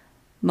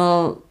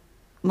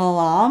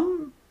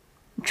 Malom,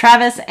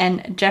 Travis,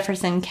 and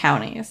Jefferson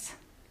counties.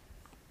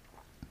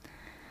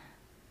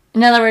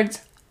 In other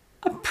words,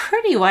 a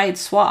pretty wide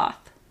swath.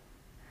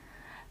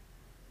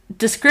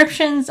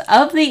 Descriptions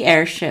of the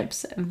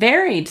airships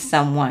varied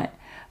somewhat,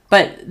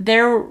 but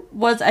there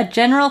was a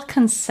general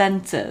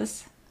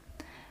consensus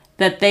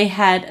that they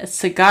had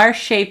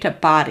cigar-shaped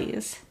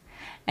bodies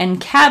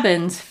and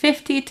cabins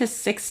 50 to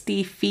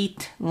 60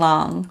 feet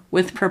long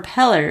with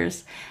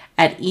propellers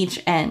at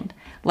each end,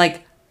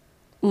 like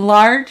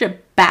large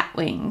bat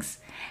wings,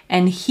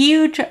 and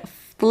huge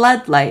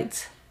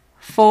floodlights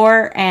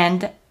fore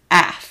and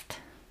aft.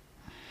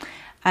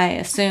 I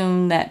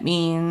assume that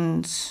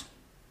means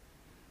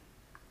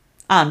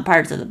on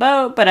parts of the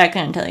boat, but I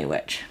couldn't tell you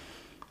which.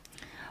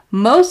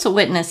 Most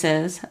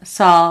witnesses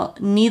saw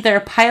neither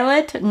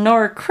pilot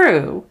nor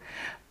crew,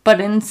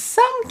 but in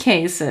some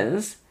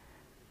cases,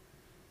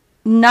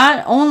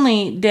 Not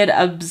only did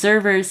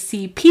observers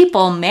see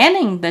people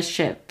manning the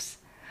ships,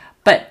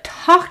 but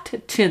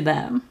talked to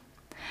them.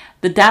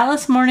 The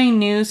Dallas Morning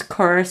News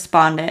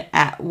correspondent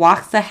at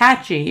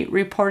Waxahachie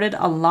reported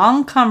a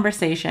long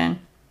conversation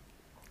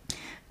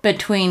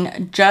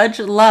between Judge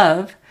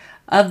Love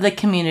of the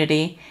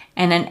community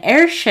and an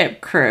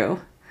airship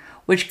crew,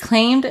 which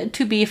claimed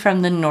to be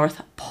from the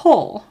North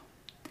Pole.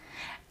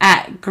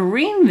 At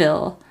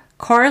Greenville,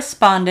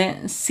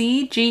 correspondent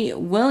C.G.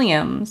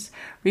 Williams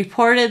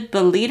reported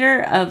the leader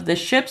of the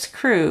ship's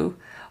crew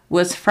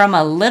was from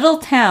a little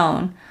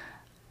town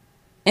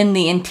in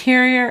the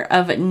interior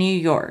of New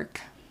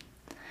York.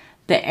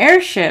 The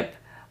airship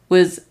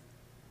was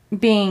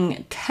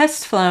being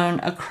test flown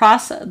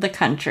across the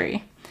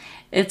country.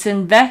 Its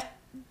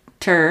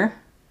inventor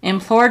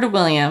implored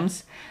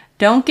Williams,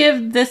 "Don't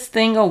give this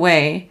thing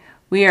away.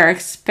 We are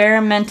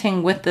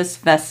experimenting with this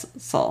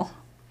vessel.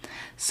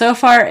 So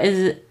far,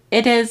 it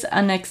is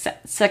a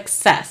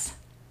success."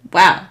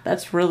 Wow,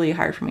 that's really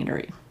hard for me to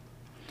read.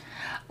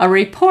 A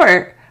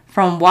report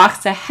from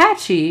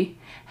Waxahachie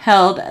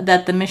held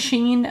that the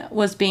machine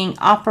was being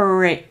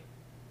operated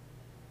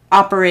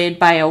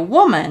by a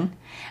woman,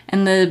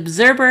 and the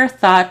observer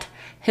thought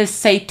his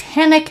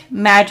satanic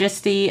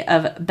majesty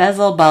of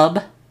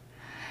Beelzebub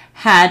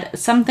had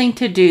something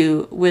to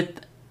do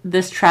with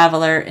this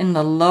traveler in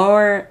the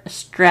lower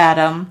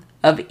stratum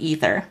of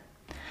ether.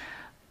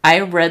 I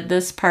read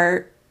this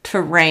part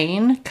to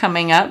Rain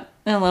coming up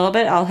in a little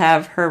bit. I'll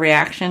have her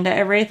reaction to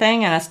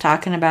everything and us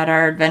talking about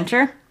our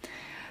adventure.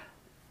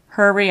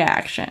 Her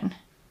reaction.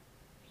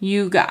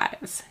 You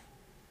guys.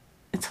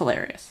 It's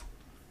hilarious.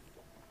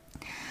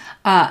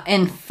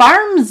 In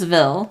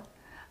Farmsville,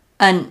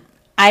 an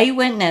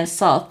eyewitness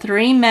saw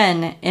 3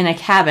 men in a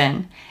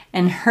cabin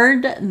and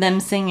heard them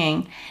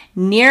singing,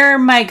 "Near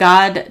my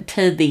God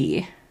to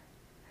thee."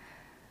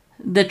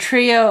 The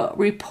trio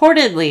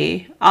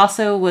reportedly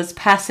also was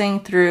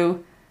passing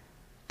through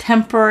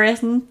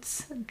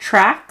temperance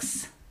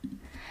tracts.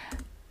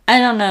 I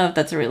don't know if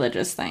that's a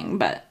religious thing,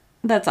 but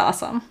that's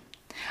awesome.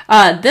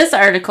 This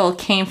article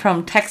came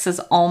from Texas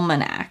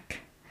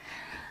Almanac.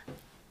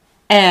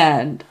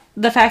 And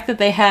the fact that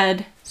they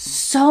had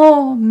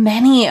so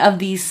many of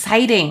these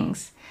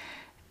sightings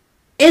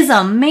is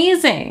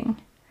amazing.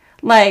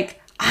 Like,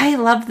 I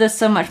love this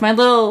so much. My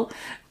little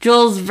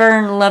Jules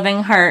Verne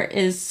loving heart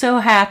is so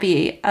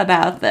happy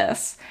about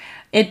this.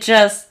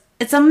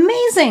 It's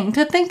amazing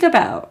to think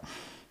about.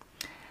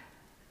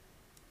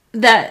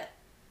 That,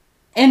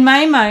 in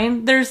my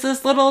mind, there's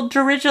this little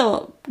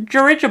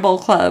dirigible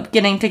club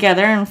getting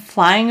together and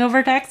flying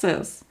over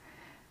Texas.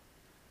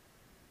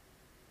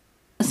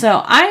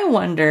 So I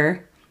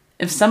wonder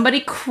if somebody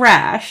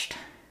crashed,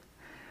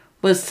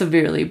 was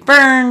severely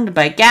burned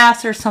by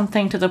gas or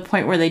something to the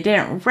point where they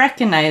didn't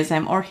recognize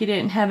him, or he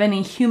didn't have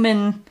any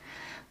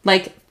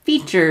human-like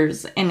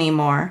features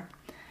anymore.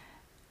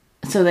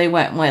 So they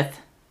went with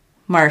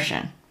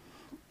Martian.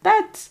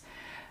 That's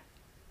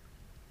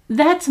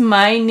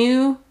my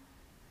new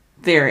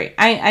theory.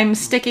 I'm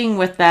sticking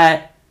with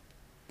that.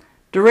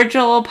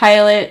 Dirigible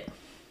pilot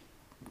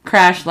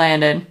crash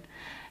landed.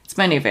 It's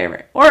my new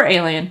favorite. Or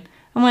alien.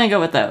 I'm going to go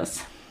with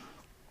those.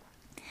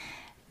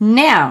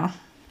 Now,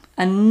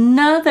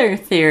 another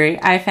theory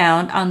I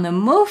found on the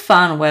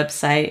MUFON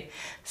website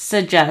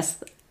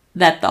suggests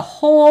that the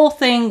whole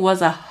thing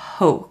was a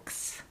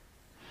hoax.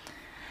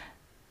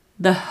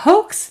 The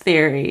hoax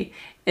theory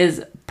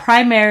is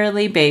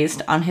primarily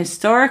based on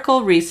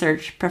historical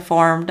research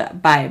performed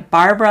by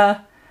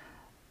Barbara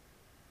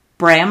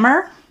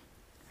Brammer,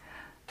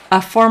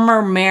 a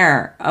former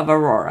mayor of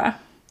Aurora.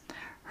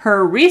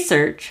 Her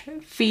research,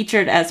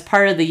 featured as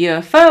part of the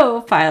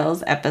UFO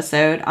Files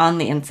episode on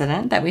the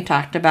incident that we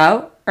talked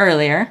about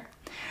earlier,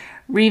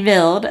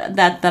 revealed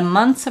that the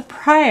months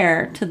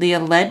prior to the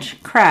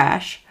alleged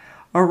crash,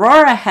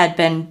 Aurora had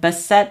been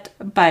beset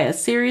by a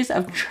series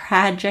of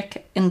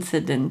tragic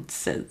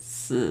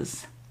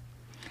incidences.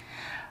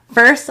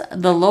 First,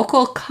 the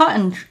local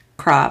cotton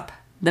crop,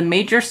 the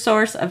major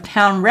source of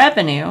town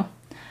revenue,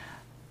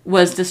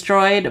 was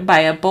destroyed by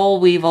a boll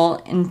weevil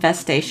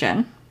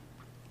infestation.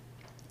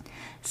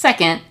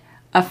 Second,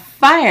 a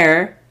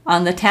fire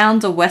on the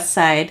town's west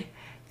side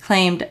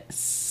claimed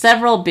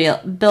several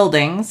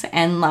buildings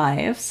and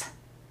lives.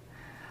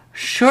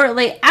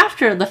 Shortly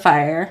after the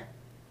fire,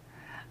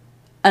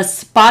 a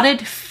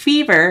spotted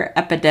fever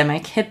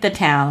epidemic hit the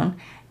town,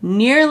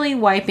 nearly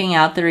wiping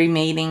out the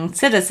remaining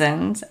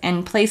citizens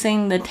and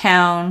placing the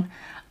town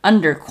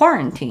under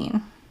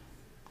quarantine.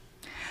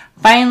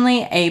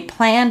 Finally, a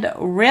planned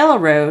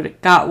railroad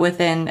got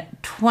within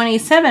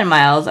 27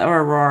 miles of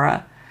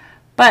Aurora,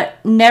 but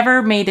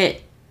never made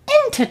it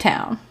into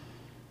town.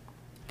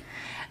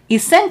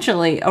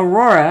 Essentially,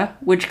 Aurora,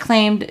 which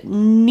claimed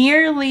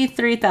nearly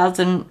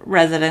 3,000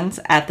 residents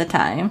at the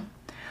time,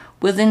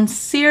 was in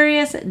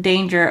serious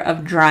danger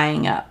of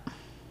drying up.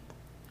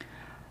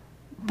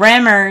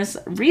 Brammer's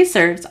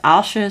research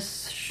also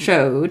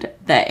showed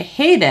that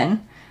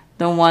Hayden,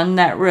 the one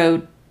that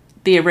wrote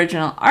the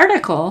original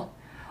article,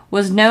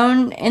 was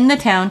known in the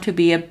town to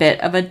be a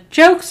bit of a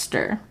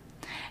jokester.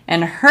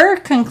 And her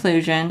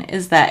conclusion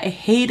is that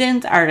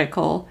Hayden's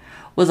article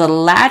was a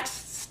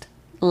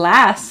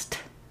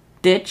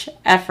last-ditch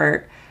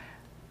effort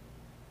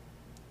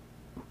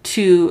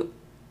to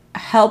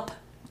help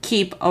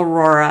keep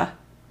Aurora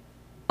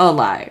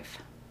alive.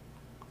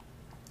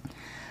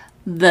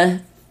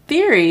 The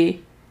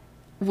theory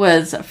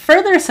was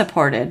further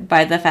supported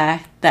by the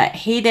fact that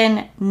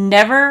Hayden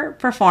never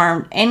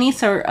performed any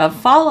sort of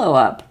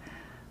follow-up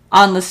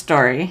on the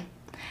story,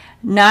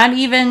 not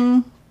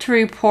even to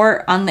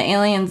report on the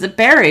alien's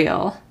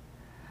burial,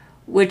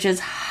 which is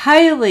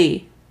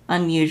highly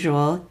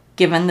unusual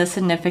given the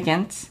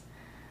significance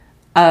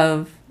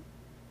of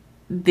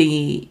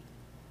the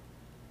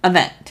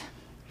event.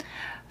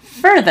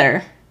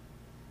 Further,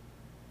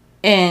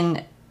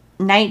 in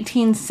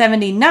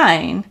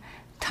 1979,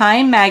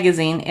 Time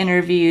magazine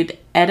interviewed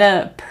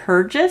Etta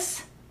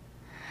Purgis,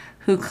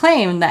 who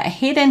claimed that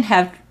Hayden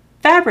had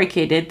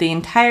fabricated the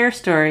entire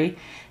story,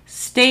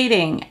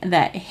 stating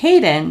that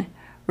Hayden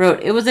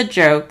wrote it was a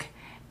joke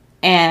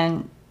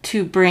and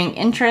to bring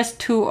interest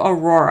to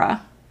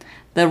Aurora.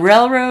 The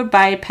railroad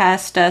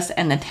bypassed us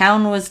and the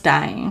town was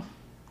dying.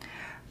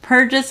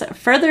 Purgis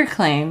further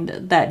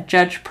claimed that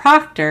Judge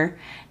Proctor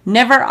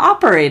never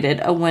operated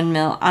a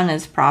windmill on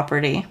his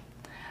property,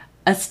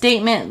 a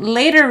statement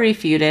later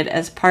refuted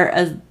as part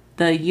of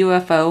the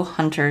UFO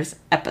Hunters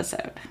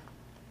episode.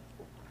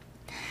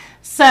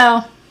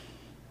 So,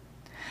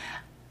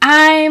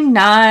 I'm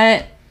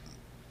not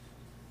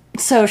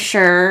so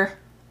sure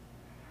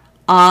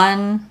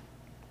on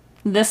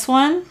this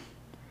one.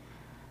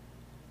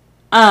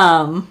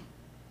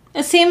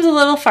 It seems a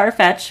little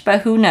far-fetched,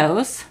 but who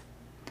knows?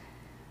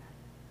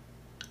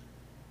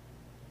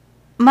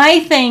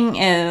 My thing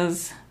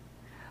is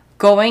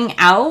going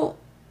out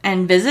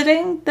and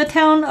visiting the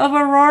town of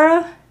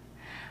Aurora.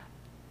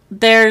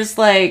 There's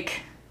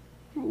like,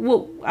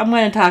 well, I'm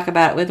going to talk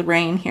about it with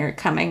Rain here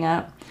coming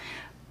up,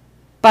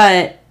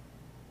 but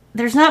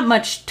there's not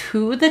much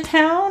to the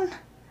town,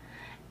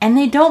 and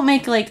they don't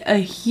make like a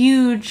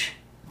huge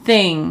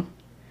thing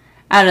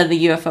out of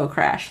the UFO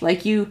crash.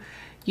 Like you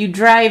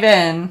drive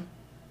in,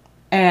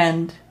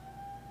 and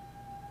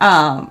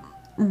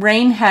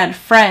Rain had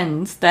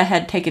friends that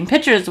had taken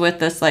pictures with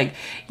this like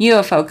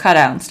UFO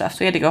cutout and stuff, so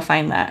we had to go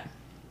find that.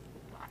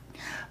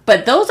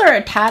 But those are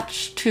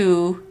attached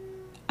to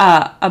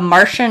a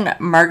Martian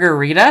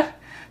margarita,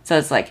 so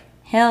it's like,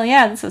 hell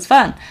yeah, this is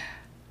fun,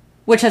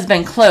 which has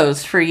been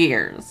closed for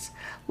years.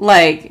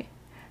 Like,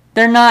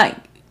 they're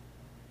not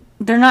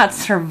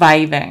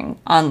surviving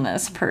on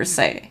this per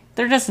se.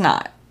 They're just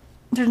not.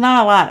 There's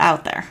not a lot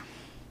out there.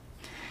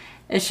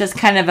 It's just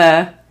kind of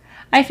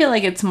I feel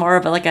like it's more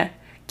of a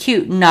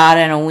cute nod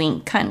and a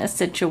wink kind of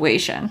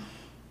situation.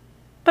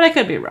 But I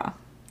could be wrong.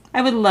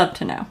 I would love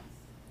to know.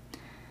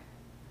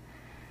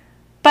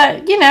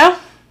 But,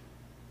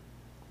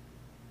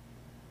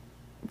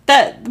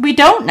 that we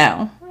don't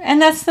know.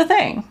 And that's the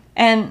thing.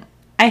 And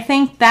I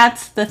think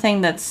that's the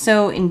thing that's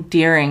so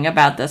endearing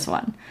about this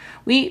one.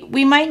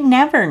 We might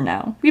never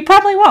know. We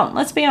probably won't,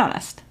 let's be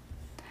honest.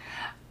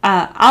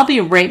 I'll be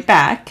right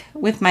back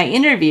with my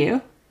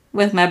interview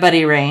with my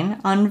buddy Rain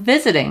on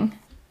visiting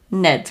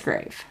Ned's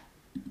grave.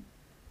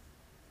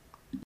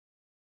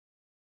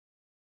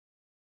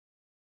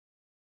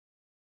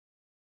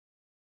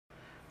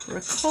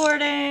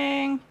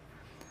 Recording.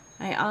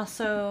 I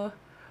also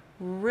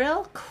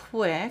real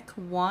quick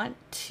want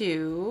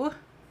to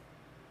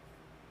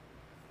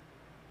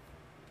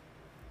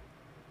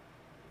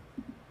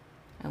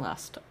I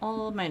lost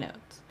all of my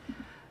notes.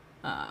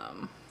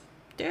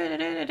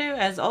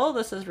 As all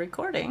this is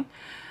recording.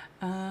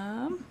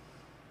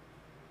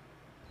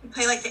 You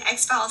play like the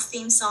X-Files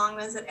theme song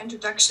as an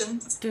introduction.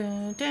 That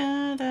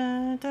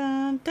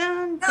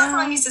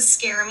song used to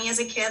scare me as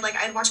a kid. Like,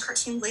 I'd watch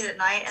cartoons late at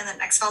night, and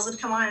then X-Files would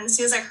come on, and as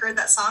soon as I heard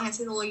that song and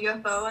see the little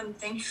UFO and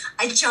thing,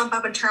 I'd jump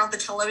up and turn off the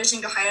television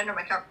and go hide under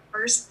my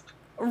covers.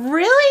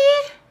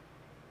 Really?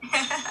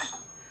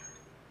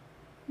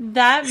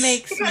 That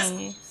makes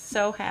me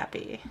so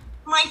happy.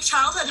 My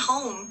childhood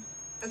home,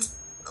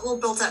 it's a little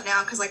built up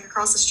now because like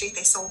across the street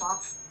they sold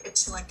off it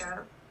to like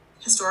a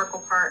historical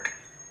park.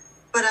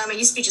 But it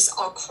used to be just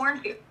all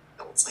cornfields,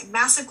 like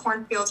massive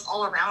cornfields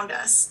all around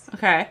us.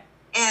 Okay.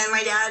 And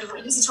my dad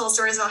used to tell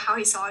stories about how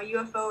he saw a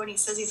UFO, and he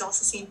says he's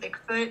also seen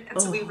Bigfoot. And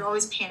so we would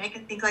always panic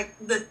and think like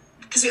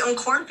because we own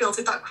cornfields,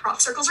 we thought crop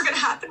circles were going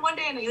to happen one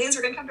day and aliens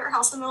were going to come to our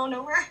house in the middle of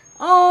nowhere.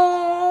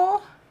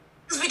 Oh.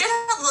 Because we did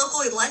have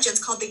local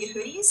legends called the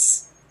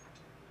Yehudis.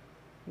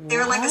 They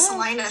were like a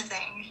Salina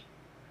thing.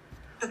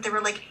 But they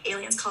were like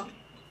aliens called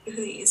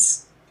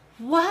Yehudis.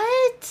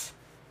 What?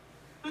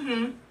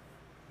 Mm-hmm.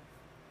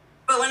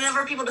 But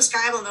whenever people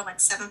describe them, they're like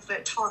 7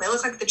 foot tall. They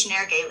look like the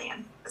generic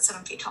alien, but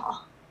 7 feet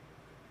tall.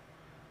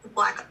 With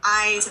black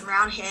eyes and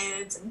round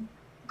heads and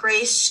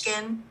grayish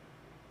skin.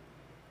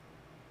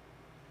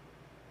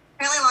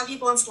 Apparently a lot of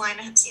people in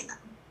Salina have seen them.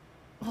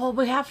 Well,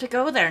 we have to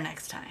go there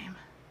next time.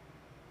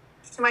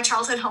 To my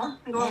childhood home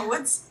and go in the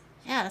woods?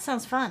 Yeah, that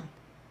sounds fun.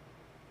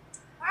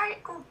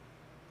 Alright, cool.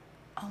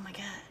 Oh my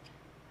god.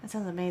 That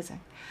sounds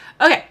amazing.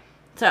 Okay,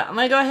 so I'm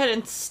going to go ahead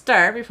and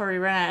start before we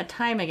run out of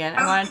time again.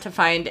 I wanted to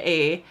find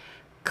a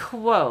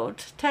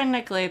quote.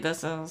 Technically,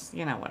 this is,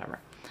 whatever.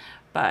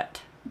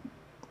 But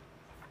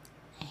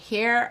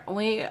here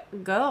we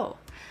go.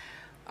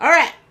 All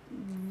right.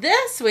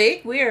 This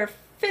week, we are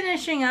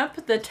finishing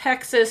up the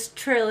Texas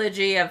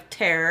Trilogy of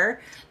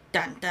Terror.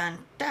 Dun, dun,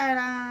 dun,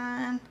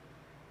 dun.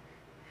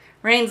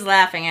 Rain's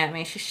laughing at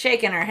me. She's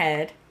shaking her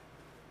head.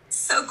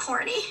 So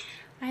corny.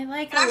 I'm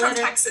from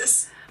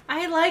Texas.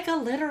 I like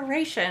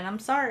alliteration. I'm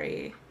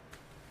sorry.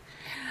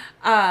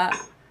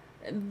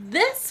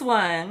 This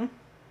one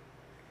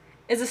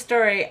is a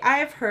story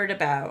I've heard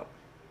about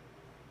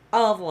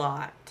a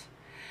lot.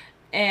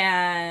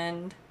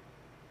 And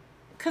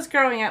because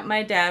growing up,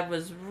 my dad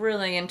was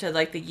really into,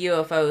 like, the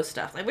UFO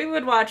stuff. Like, we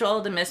would watch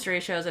all the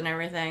mystery shows and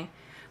everything.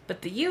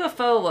 But the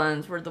UFO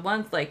ones were the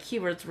ones, like, he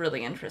was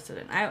really interested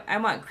in. I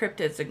want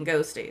cryptids and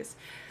ghosties.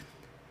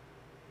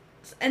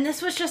 And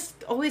this was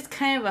just always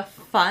kind of a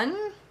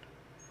fun,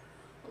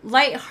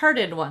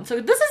 lighthearted one. So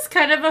this is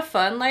kind of a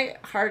fun,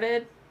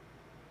 lighthearted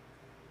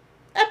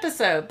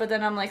episode. But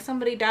then I'm like,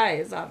 somebody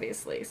dies,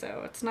 obviously.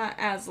 So it's not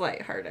as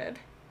lighthearted.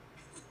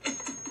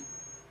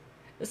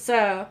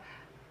 So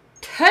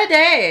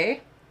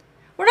today,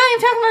 we're not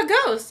even talking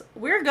about ghosts.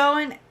 We're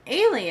going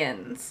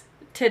aliens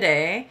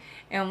today.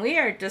 And we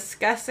are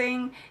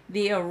discussing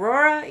the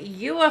Aurora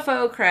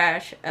UFO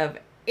crash of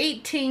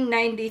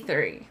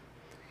 1893.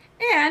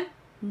 And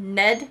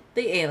Ned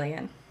the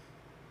Alien.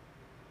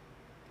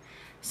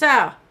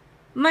 So,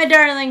 my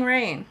darling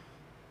Rain,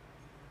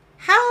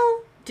 how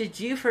did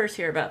you first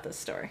hear about this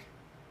story?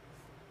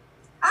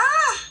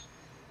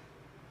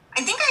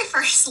 I think I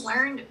first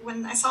learned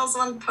when I saw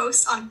someone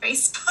post on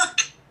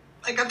Facebook,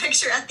 like a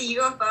picture at the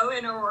UFO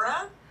in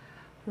Aurora.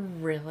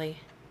 Really?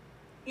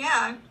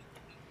 Yeah.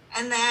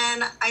 And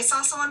then I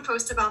saw someone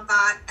post about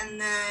that, and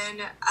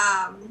then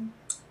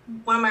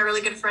one of my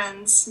really good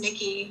friends,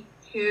 Nikki,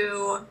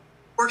 who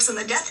works in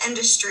the death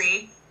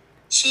industry,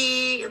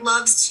 she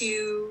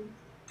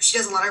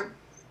does a lot of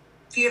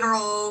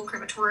funeral,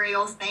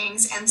 crematorial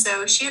things, and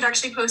so she had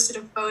actually posted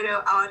a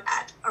photo out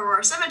at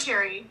Aurora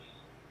Cemetery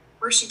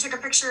where she took a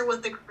picture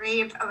with the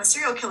grave of a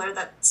serial killer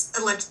that's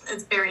alleged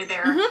is buried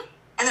there, and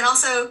then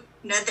also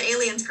Ned the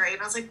Alien's grave.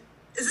 And I was like,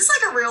 is this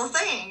like a real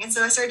thing? And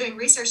so I started doing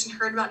research and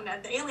heard about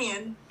Ned the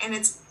Alien, and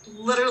it's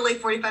literally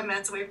 45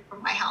 minutes away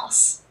from my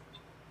house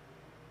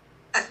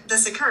that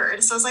this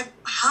occurred. So I was like,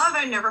 how have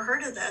I never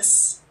heard of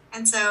this?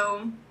 And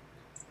so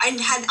I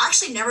had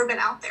actually never been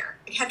out there.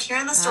 I kept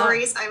hearing the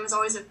stories. I was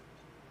always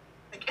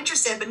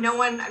interested, but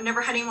I've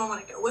never had anyone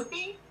want to go with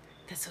me.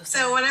 That's so sad.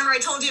 So whenever I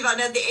told you about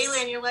Ned the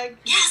Alien, you're like,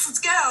 yes, let's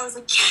go. I was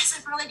like, yes,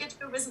 I finally get to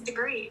go visit the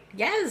grave.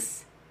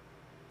 Yes.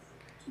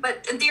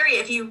 But in theory,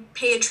 if you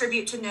pay a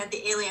tribute to Ned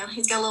the Alien,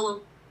 he's got a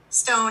little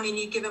stone and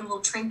you give him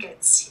little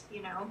trinkets,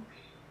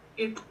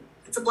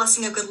 it's a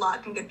blessing of good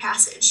luck and good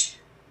passage.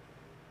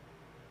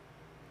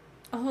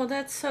 Oh,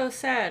 that's so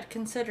sad,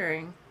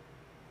 considering.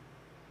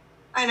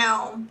 I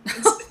know,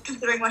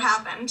 considering what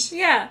happened.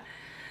 Yeah.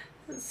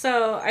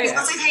 So He's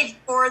mostly paid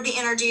for the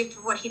energy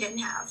for what he didn't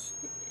have.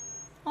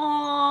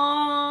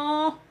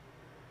 Aww.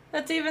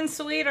 That's even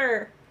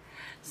sweeter.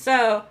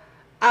 So,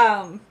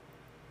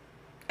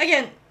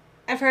 again,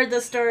 I've heard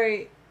this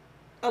story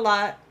a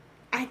lot.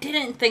 I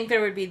didn't think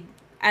there would be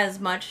as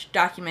much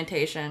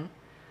documentation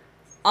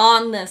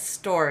on this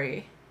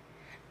story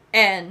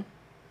and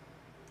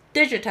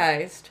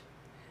digitized.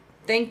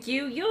 Thank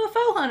you,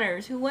 UFO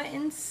hunters who went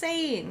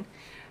insane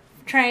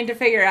trying to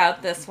figure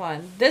out this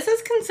one. This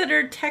is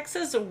considered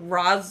Texas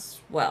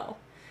Roswell.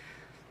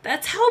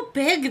 That's how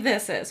big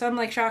this is. So I'm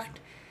like shocked.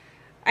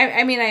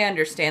 I mean, I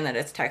understand that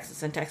it's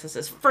Texas and Texas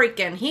is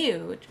freaking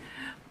huge,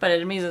 but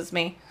it amuses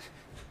me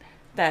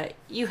that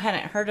you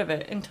hadn't heard of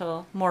it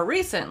until more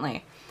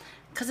recently.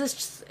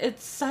 Because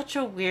it's such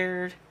a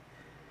weird,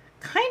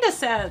 kind of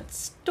sad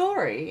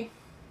story.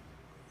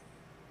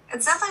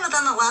 It's definitely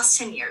within the last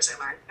 10 years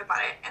I learned about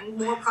it, and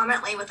more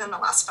prominently within the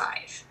last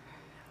 5.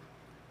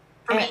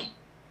 For me.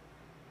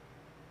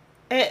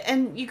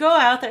 And you go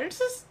out there,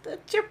 it's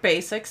your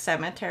basic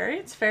cemetery.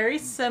 It's very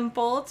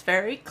simple. It's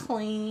very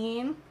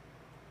clean.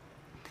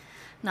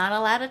 Not a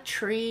lot of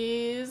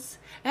trees.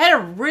 It had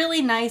a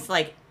really nice,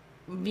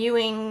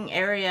 viewing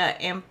area,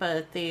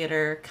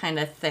 amphitheater kind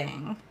of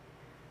thing,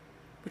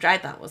 which I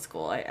thought was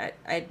cool.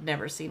 I'd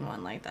never seen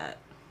one like that.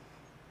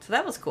 So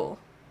that was cool.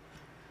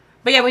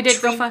 But yeah, we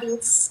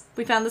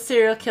found the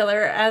serial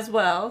killer as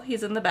well.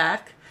 He's in the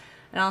back.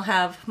 And I'll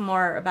have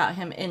more about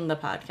him in the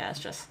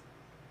podcast, just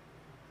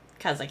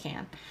because I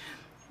can.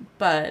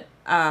 But,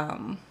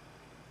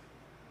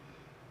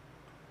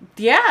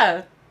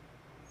 yeah.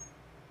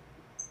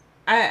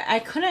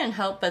 I couldn't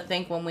help but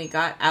think when we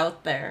got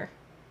out there,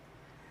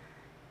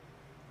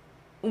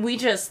 we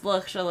just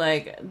looked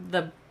like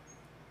the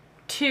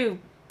 2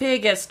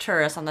 biggest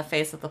tourists on the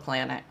face of the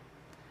planet.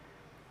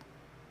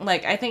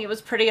 I think it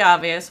was pretty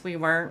obvious we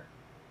weren't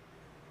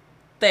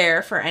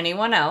there for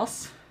anyone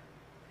else.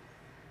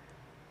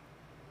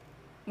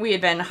 We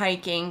had been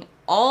hiking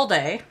all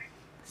day.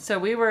 So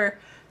we were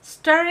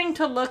starting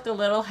to look a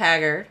little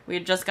haggard. We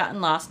had just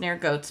gotten lost near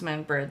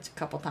Goatsman Bridge a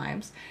couple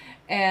times.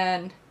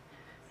 And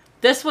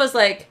this was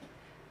like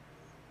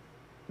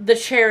the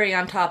cherry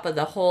on top of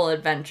the whole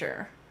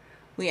adventure.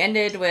 We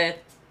ended with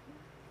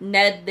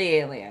Ned the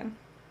alien.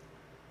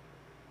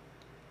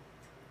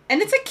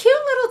 And it's a cute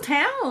little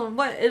town.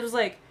 It was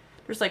like,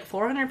 there's like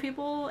 400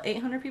 people,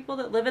 800 people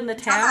that live in the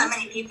town. Not that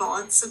many people.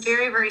 It's a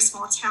very, very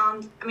small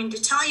town. I mean,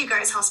 to tell you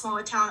guys how small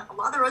a town, a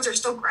lot of the roads are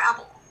still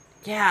gravel.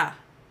 Yeah.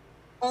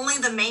 Only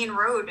the main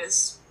road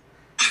is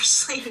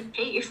actually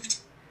paved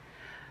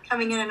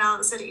coming in and out of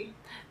the city.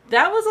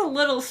 That was a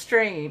little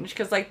strange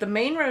because, like, the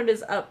main road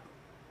is up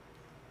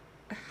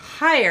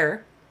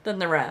higher than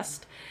the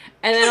rest.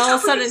 And then all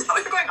of a sudden,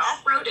 we're going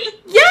off-roading.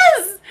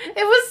 Yes,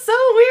 it was so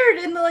weird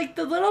in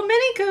the little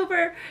Mini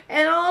Cooper,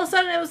 and all of a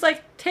sudden it was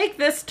like, take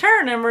this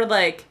turn, and we're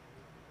like,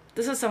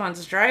 this is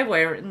someone's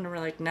driveway, and we're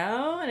like,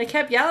 no, and it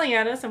kept yelling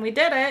at us, and we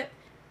did it.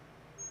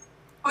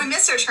 Well, we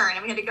missed our turn,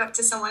 and we had to go up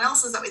to someone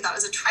else's that we thought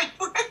was a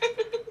driveway.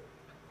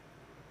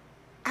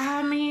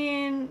 I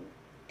mean,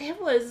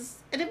 it was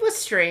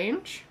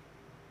strange.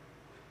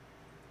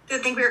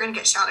 Did think we were going to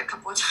get shot a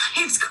couple of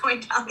times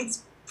going down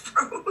these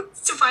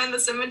roads to find the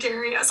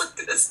cemetery. I was like,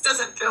 this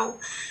doesn't feel...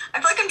 I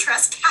feel like I'm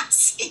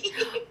trespassing.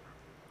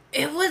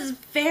 It was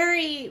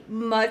very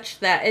much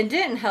that. It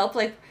didn't help.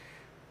 Like,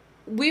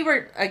 we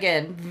were,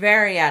 again,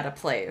 very out of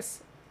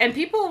place. And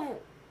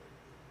people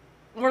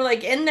were,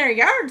 like, in their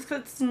yards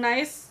because it's a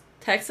nice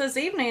Texas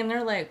evening. And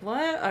they're like,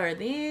 what are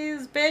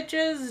these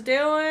bitches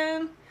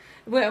doing?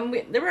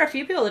 There were a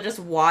few people that just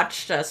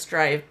watched us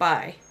drive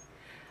by.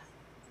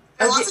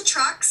 There are lots of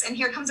trucks, and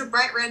here comes a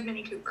bright red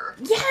Mini Cooper.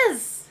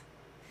 Yes!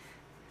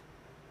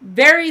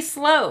 Very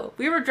slow.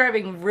 We were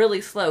driving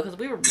really slow because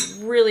we were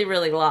really,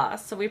 really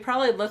lost. So we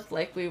probably looked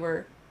like we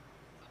were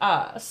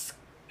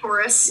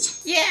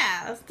tourists.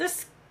 Yeah.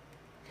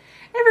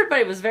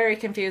 Everybody was very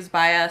confused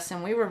by us,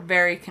 and we were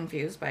very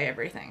confused by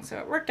everything. So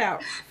it worked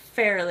out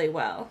fairly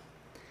well.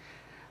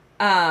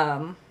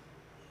 But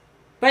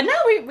no,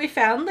 we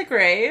found the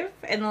grave,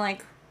 and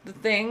like the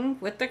thing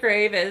with the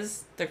grave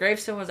is the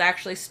gravestone was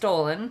actually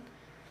stolen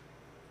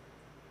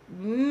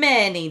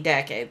many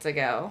decades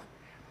ago.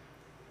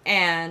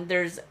 And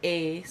there's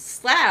a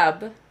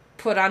slab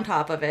put on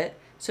top of it,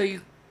 so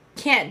you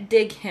can't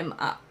dig him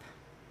up.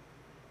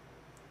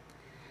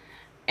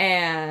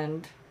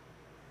 And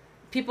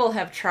people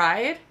have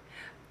tried,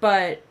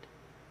 but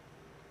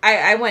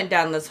I went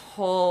down this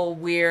whole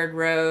weird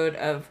road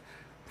of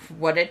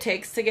what it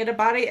takes to get a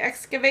body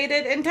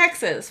excavated in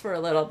Texas for a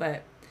little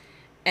bit.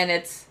 And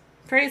it's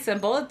pretty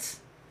simple.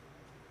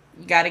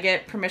 You got to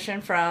get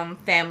permission from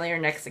family or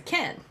next of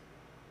kin.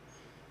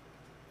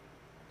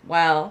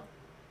 Well,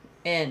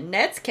 in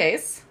Ned's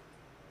case,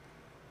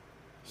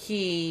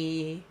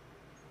 he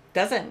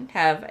doesn't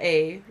have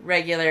a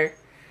regular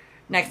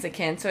next of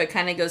kin, so it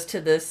kind of goes to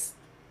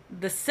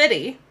the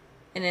city,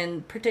 and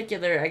in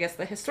particular, I guess,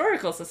 the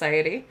Historical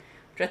Society,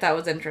 which I thought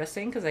was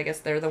interesting, because I guess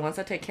they're the ones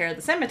that take care of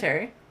the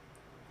cemetery.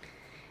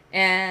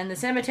 And the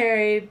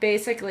cemetery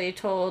basically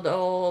told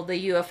all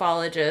the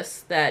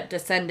ufologists that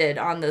descended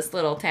on this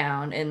little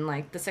town in,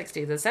 like, the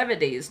 60s and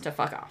 70s to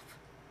fuck off.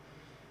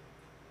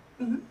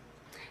 Mm-hmm.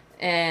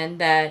 And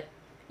that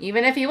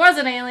even if he was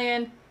an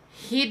alien,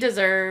 he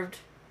deserved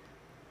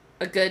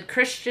a good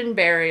Christian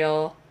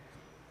burial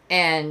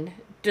and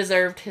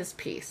deserved his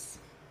peace.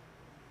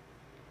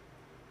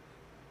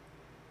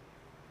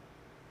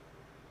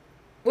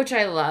 Which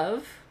I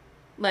love.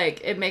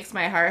 Like, it makes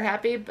my heart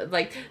happy, but,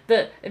 like,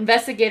 the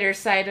investigator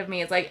side of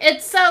me is like,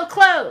 it's so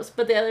close!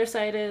 But the other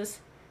side is,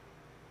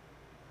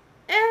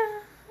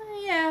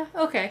 yeah,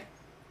 okay.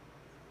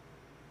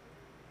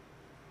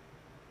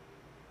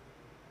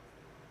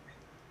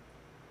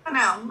 I don't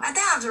know. I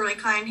think that was really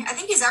kind. I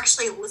think he's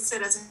actually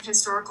listed as a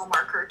historical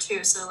marker,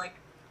 too. So, like,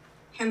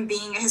 him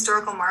being a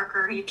historical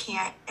marker,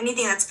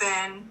 anything that's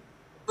been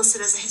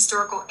listed as a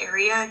historical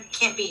area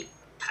can't be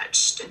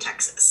touched in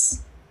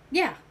Texas.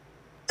 Yeah.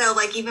 So,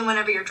 like, even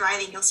whenever you're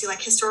driving, you'll see,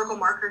 like, historical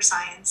marker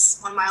signs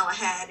 1 mile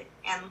ahead,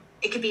 and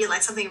it could be,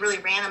 like, something really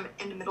random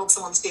in the middle of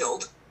someone's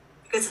field.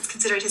 Because it's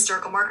considered a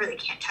historical marker, they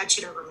can't touch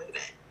it or remove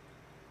it.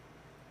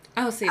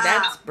 Oh, see,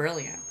 that's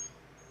brilliant.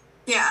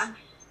 Yeah.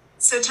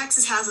 So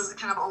Texas has those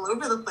kind of all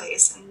over the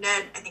place, and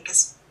Ned, I think,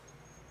 is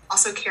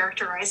also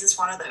characterized as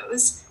one of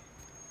those.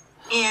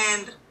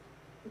 And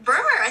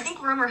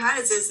rumor had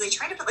it is they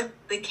tried to put, like,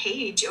 the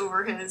cage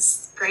over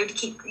his grave to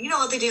keep, you know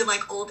what they do in,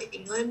 like, old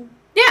England?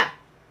 Yeah.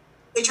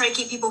 They try to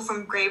keep people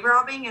from grave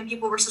robbing, and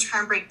people were still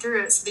trying to break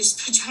through it, so they just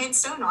put a giant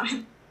stone on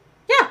it.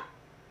 Yeah.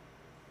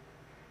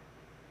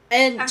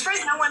 And I'm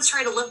surprised no one's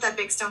tried to lift that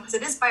big stone, because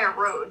it is by a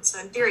road, so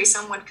in theory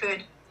someone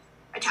could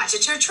attach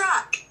it to a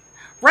truck.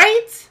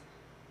 Right?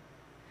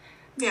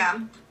 Yeah.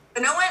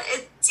 But no one,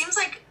 it seems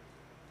like,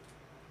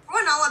 for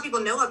one, not a lot of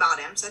people know about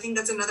him, so I think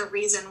that's another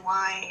reason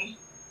why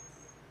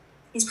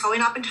he's probably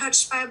not been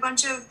touched by a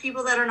bunch of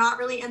people that are not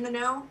really in the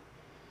know.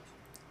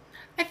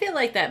 I feel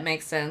like that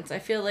makes sense. I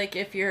feel like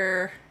if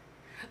you're,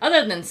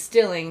 other than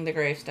stealing the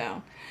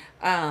gravestone,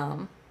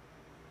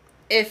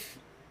 if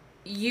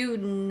you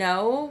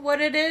know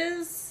what it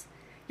is,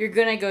 you're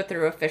going to go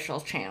through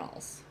official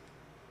channels.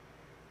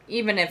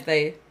 Even if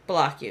they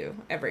block you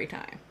every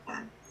time.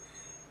 Yeah.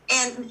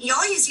 And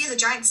all you see is a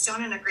giant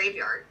stone in a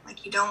graveyard.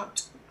 Like, you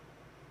don't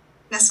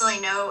necessarily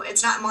know.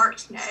 It's not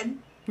marked Ned.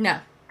 No.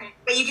 Right?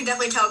 But you can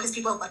definitely tell because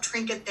people have a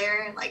trinket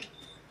there and, like,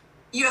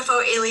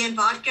 UFO alien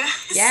vodka.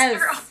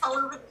 Yes. all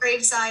over the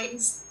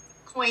gravesites,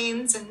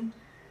 coins, and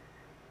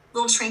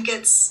little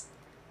trinkets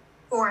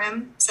for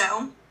him.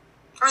 So,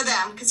 or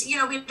them. Because,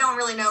 we don't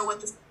really know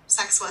what the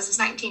sex was. It's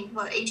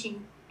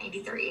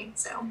 1883.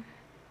 So.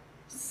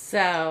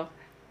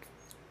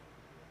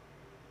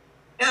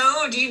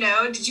 Oh, do you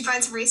know? Did you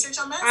find some research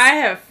on this? I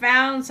have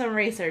found some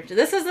research.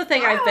 This is the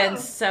thing I've been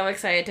so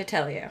excited to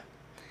tell you.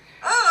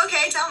 Oh,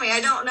 okay. Tell me. I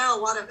don't know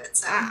a lot of it,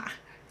 so.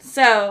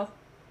 So,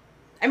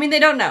 I mean, they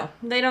don't know.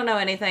 They don't know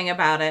anything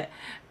about it.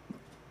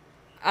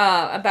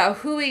 About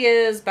who he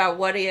is, about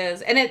what he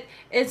is. And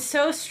it's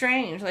so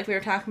strange. Like we were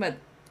talking about,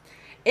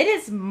 it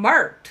is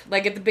marked.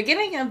 Like at the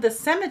beginning of the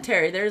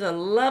cemetery, there's a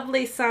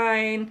lovely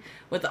sign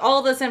with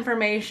all this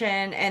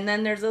information. And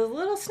then there's a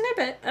little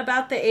snippet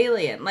about the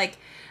alien. Like,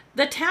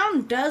 the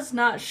town does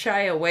not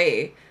shy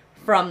away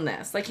from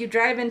this. Like, you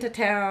drive into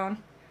town,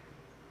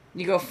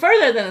 you go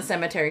further than the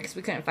cemetery, because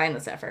we couldn't find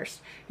this at first.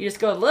 You just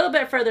go a little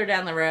bit further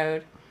down the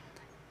road,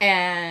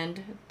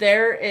 and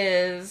there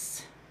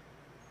is...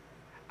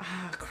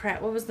 Oh,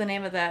 crap, what was the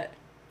name of that?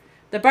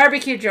 The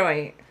barbecue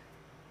joint.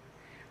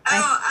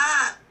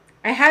 I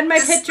had my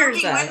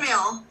pictures up. The smoking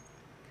windmill.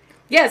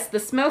 Yes,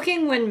 the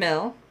smoking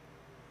windmill,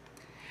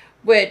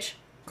 which,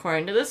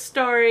 according to the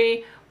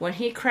story... When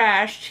he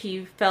crashed,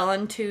 he fell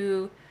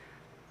into,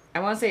 I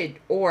want to say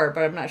ore,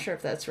 but I'm not sure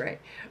if that's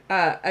right,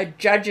 a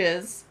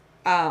judge's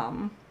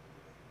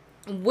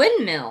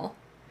windmill.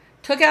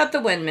 Took out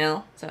the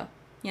windmill, so,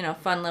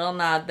 fun little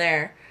nod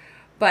there.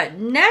 But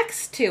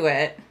next to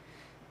it,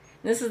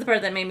 this is the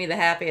part that made me the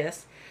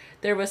happiest,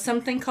 there was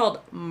something called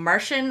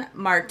Martian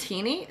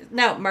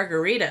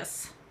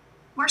margaritas.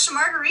 Martian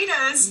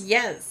margaritas?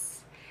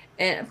 Yes.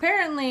 And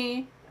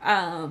apparently,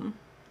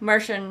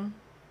 Martian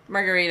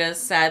margaritas,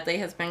 sadly,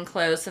 has been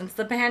closed since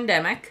the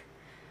pandemic.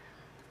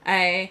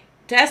 I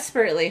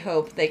desperately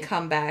hope they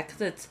come back,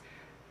 because it's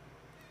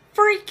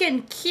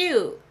freaking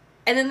cute.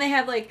 And then they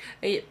have, like,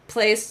 a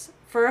place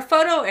for a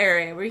photo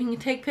area where you can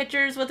take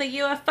pictures with a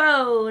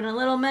UFO and a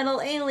little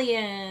metal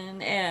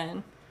alien,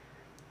 and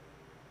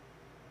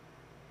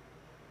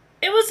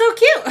it was so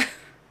cute.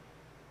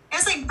 It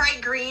was, like, bright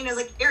green. It was,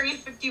 like, Area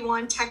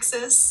 51,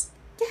 Texas.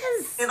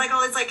 Yes. They had, like,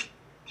 all these, like,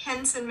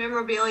 hints and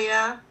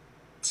memorabilia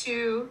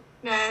to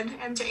Ned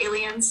and to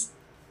aliens.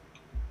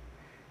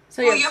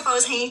 So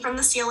UFOs hanging from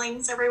the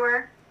ceilings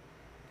everywhere.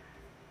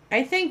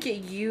 I think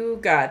you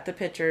got the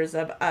pictures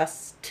of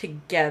us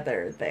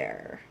together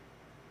there,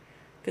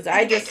 because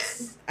I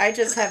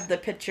just have the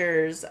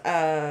pictures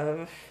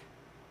of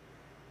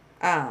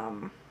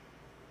the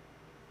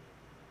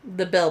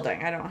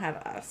building. I don't have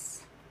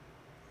us.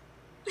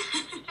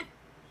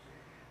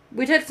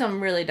 We took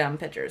some really dumb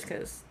pictures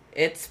because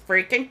it's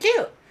freaking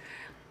cute.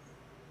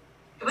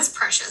 It was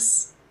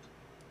precious.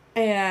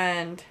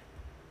 And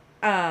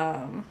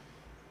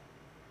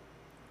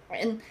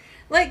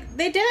like,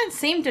 they didn't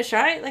seem to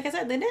shy, like I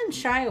said, they didn't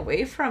shy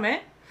away from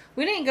it.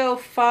 We didn't go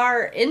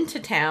far into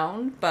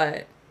town,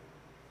 but,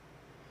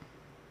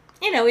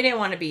 we didn't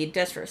want to be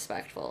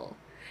disrespectful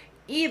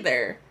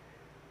either.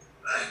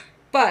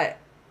 But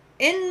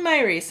in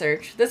my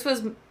research, this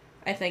was,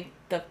 I think,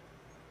 the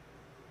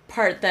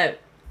part that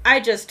I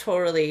just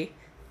totally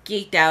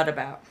geeked out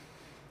about.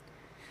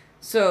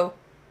 So,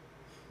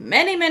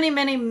 many, many,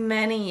 many,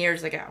 many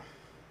years ago,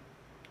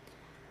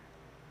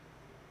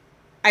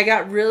 I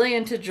got really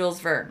into Jules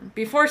Verne.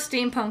 Before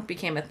steampunk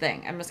became a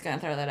thing. I'm just going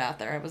to throw that out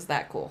there. It was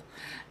that cool.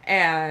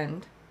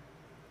 And,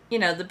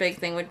 the big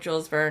thing with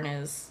Jules Verne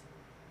is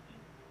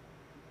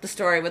the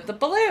story with the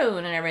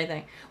balloon and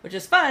everything, which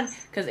is fun,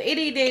 because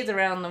 80 Days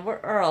Around the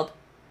World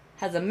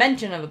has a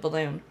mention of a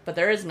balloon, but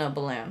there is no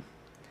balloon.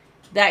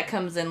 That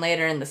comes in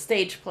later in the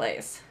stage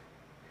plays.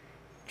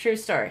 True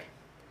story.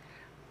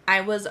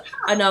 I was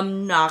an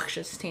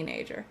obnoxious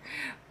teenager.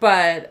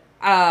 But,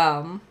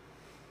 and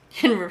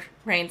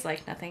Rain's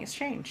like, nothing has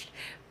changed.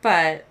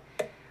 But,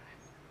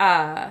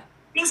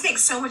 things make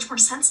so much more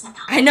sense now.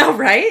 I know,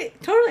 right?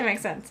 Totally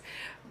makes sense.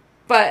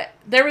 But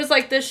there was,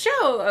 like, this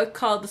show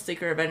called The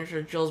Secret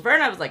Adventures of Jules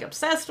Verne. I was, like,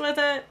 obsessed with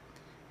it.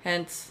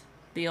 Hence,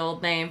 the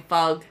old name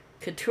Fogg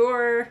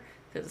Couture,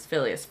 because it's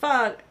Phileas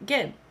Fogg.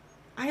 Again,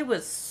 I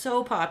was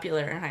so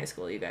popular in high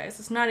school, you guys.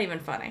 It's not even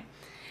funny.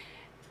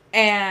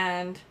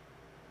 And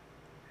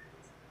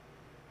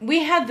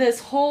we had this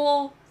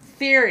whole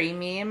theory,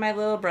 me and my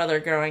little brother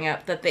growing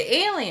up, that the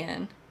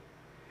alien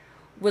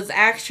was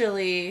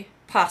actually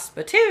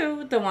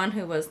Passepartout, the one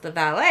who was the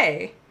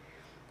valet,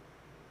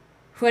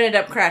 who ended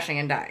up crashing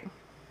and dying.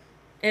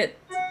 It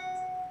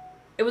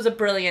was a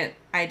brilliant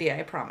idea,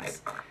 I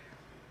promise.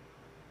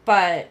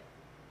 But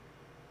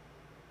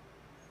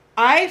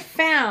I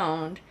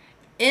found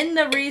in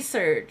the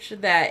research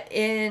that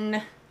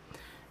in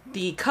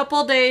the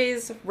couple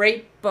days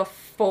right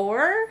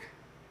before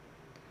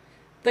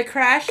the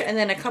crash and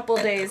then a couple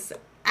days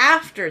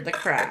after the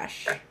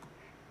crash.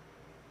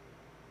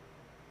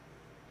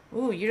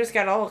 Ooh, you just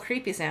got all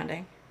creepy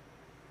sounding.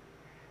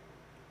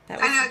 I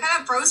know, I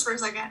kind of froze for a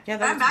second. Yeah,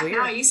 that I'm was back weird.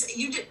 now.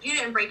 You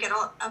didn't break it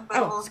all up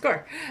at all.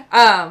 Score.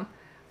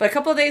 But a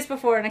couple days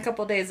before and a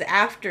couple days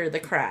after the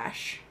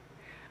crash,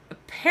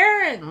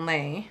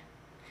 apparently,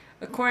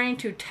 according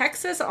to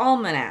Texas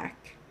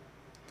Almanac,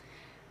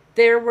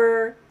 there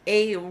were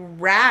a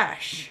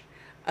rash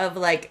of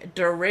like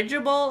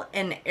dirigible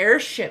and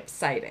airship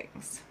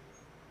sightings.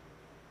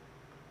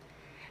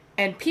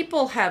 And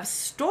people have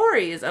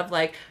stories of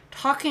like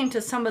talking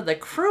to some of the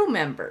crew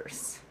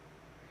members.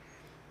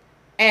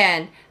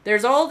 And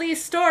there's all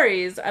these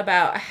stories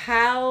about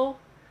how,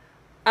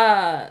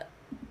 or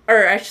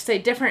I should say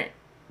different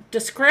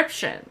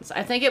descriptions.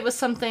 I think it was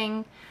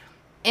something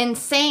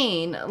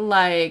insane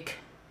like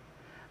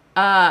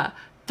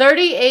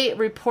 38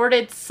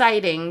 reported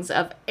sightings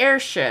of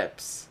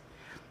airships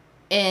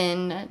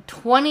in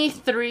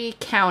 23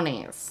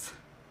 counties.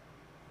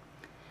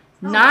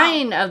 Oh,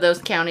 9 wow. of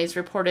those counties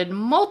reported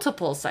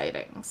multiple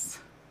sightings.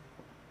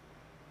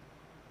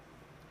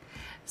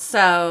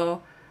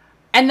 So,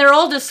 and they're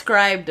all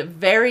described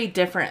very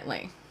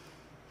differently.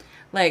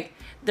 Like,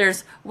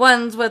 there's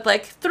ones with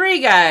like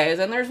 3 guys,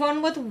 and there's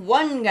one with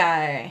 1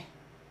 guy.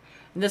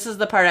 And this is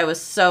the part I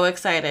was so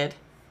excited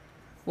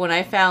when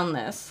I found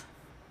this.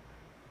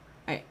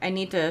 I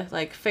need to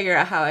like figure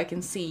out how I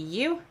can see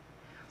you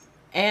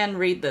and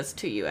read this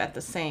to you at the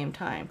same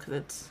time, because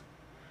it's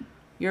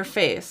your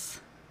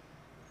face.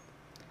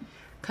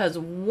 Because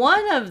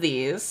one of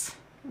these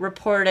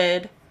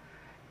reported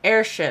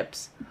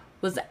airships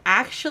was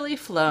actually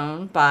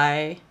flown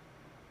by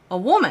a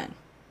woman.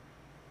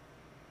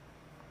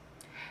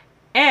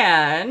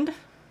 And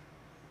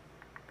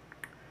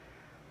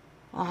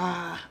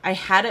I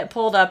had it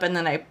pulled up and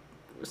then I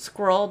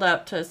scrolled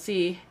up to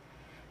see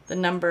the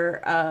number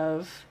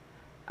of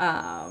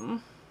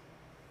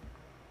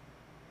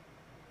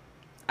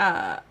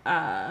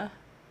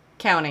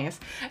counties.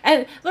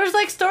 And there's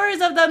like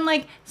stories of them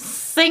like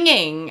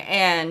singing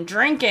and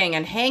drinking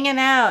and hanging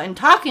out and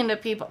talking to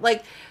people.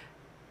 Like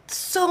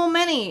so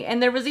many.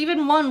 And there was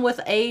even one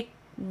with a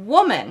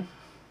woman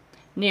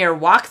near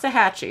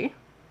Waxahachie.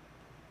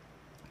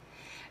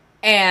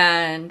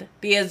 And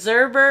the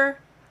observer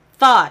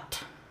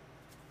thought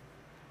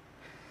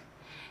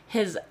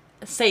His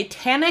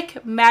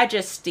Satanic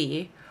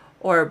Majesty,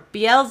 or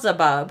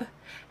Beelzebub,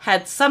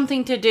 had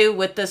something to do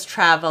with this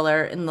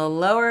traveler in the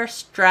lower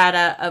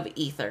strata of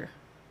ether.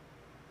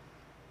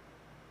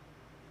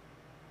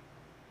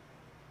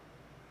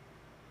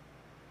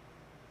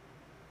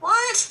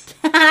 What?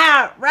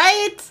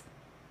 Right?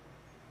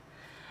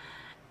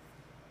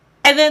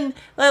 And then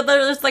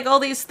there's like all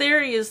these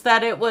theories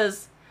that it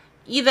was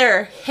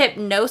either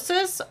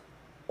hypnosis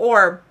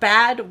or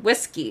bad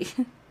whiskey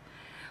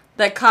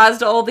that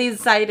caused all these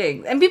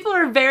sightings. And people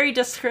are very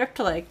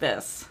descriptive like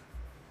this.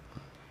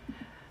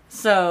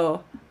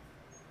 So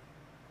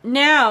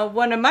now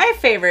one of my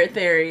favorite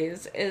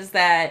theories is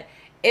that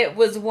it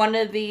was one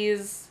of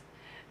these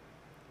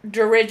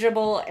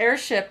dirigible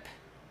airship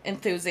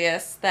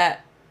enthusiasts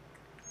that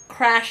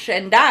crashed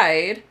and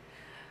died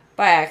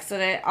by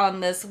accident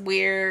on this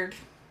weird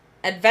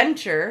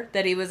adventure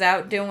that he was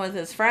out doing with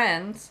his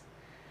friends.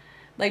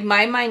 Like,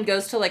 my mind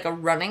goes to like a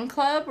running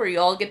club where you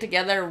all get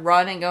together,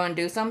 run and go and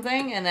do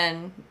something, and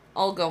then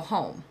all go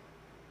home.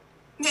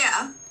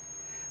 Yeah.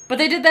 But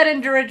they did that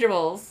in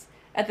dirigibles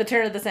at the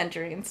turn of the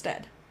century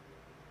instead.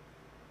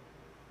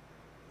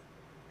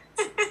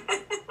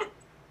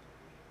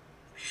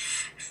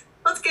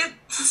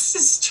 Let's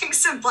just drink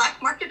some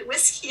black market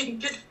whiskey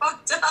and get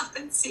fucked up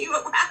and see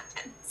what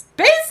happens.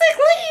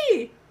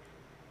 Basically!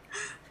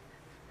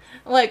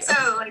 Like,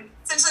 So, like,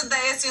 essentially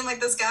they assume, like,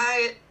 this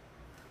guy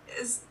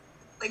is,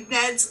 like,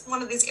 Ned's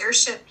one of these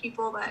airship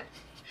people that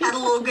had a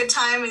little good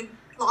time and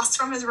lost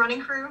from his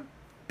running crew.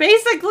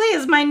 basically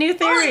is my new Or, like,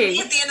 theory. me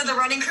at the end of the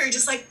running crew,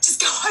 just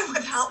go on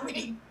without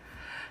me.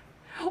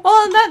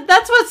 Well, and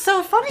that's what's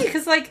so funny,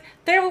 because, like,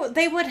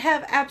 they would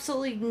have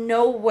absolutely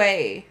no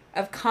way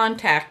of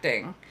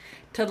contacting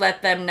to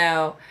let them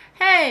know,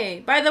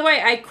 hey, by the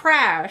way, I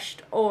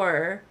crashed,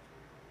 or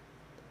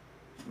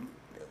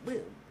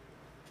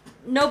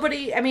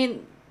nobody, I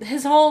mean,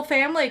 his whole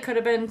family could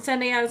have been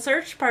sending out a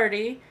search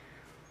party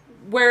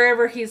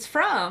wherever he's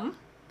from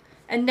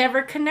and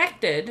never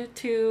connected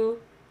to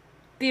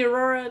the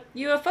Aurora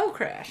UFO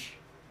crash.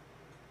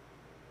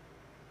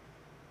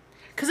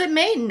 Because it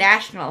made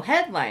national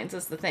headlines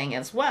is the thing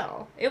as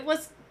well. It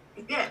was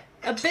Yeah.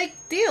 a big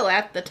deal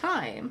at the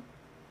time.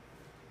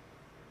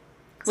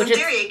 So in Which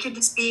is- theory, it could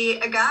just be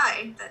a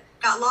guy that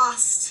got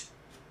lost.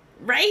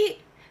 Right?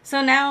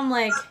 So now I'm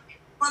like,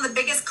 One of the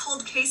biggest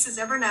cold cases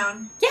ever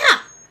known. yeah!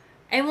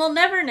 And we'll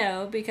never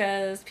know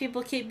because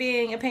people keep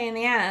being a pain in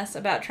the ass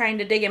about trying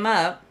to dig him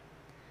up.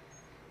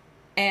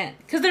 And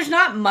because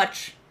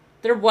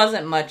there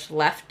wasn't much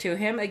left to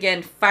him.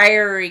 Again,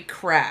 fiery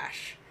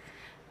crash.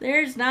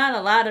 there's not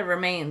a lot of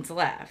remains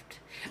left.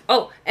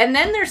 Oh, and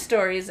then there's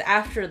stories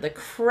after the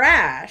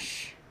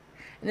crash,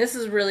 and this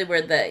is really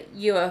where the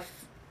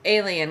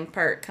alien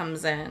part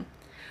comes in,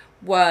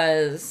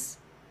 was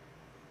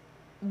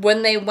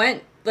when they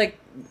went, like,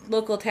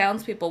 local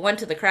townspeople went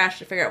to the crash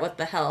to figure out what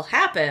the hell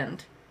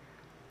happened,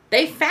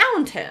 they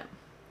found him.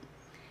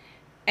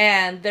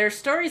 And there's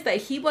stories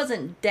that he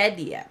wasn't dead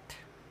yet.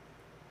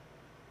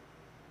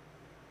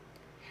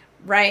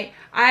 Right?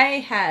 I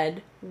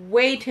had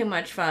way too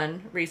much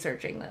fun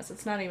researching this.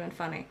 It's not even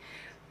funny.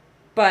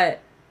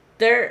 But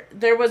there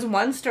was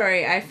one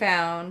story I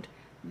found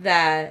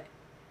that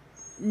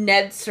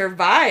Ned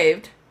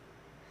survived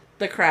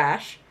the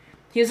crash.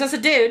 He was just a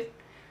dude,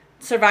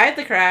 survived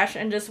the crash,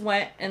 and just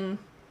went and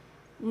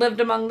lived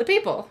among the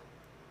people.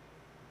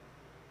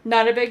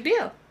 Not a big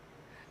deal.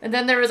 And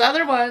then there was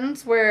other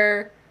ones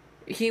where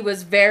he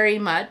was very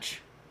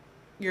much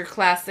your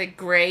classic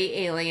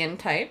gray alien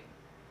type.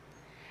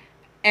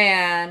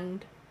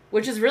 And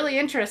which is really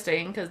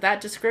interesting because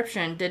that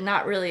description did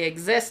not really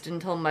exist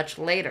until much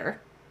later.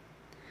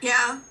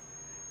 Yeah.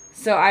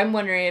 So I'm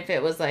wondering if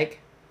it was like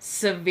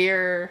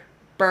severe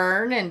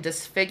burn and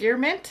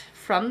disfigurement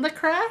from the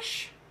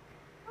crash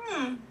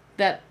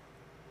that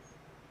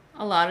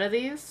a lot of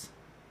these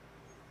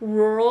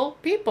rural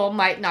people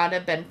might not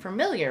have been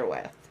familiar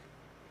with.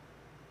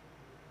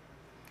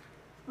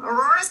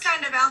 Aurora's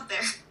kind of out there.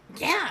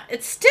 Yeah,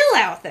 it's still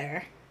out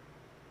there.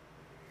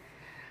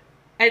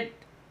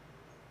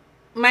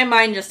 My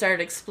mind just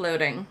started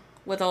exploding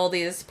with all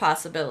these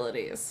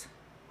possibilities.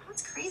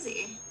 That's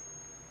crazy.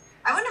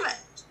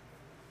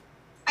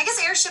 I guess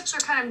airships were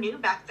kind of new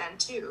back then,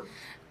 too.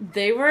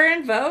 They were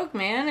in vogue,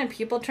 man, and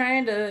people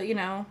trying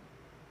to,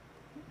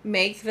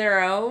 make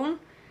their own.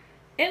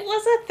 It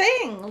was a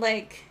thing.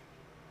 Like,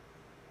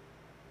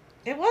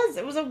 it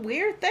was a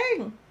weird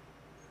thing.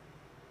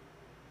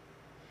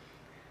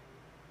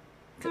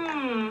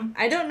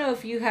 I don't know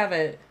if you have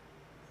it,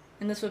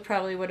 and this would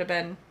have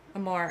been a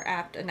more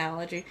apt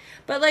analogy,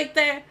 but like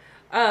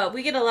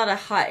we get a lot of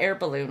hot air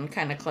balloon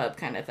kind of club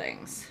kind of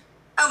things.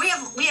 Oh,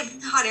 we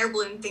have hot air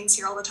balloon things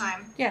here all the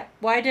time. Yeah,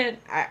 why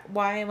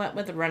I went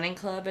with the running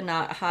club and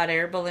not hot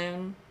air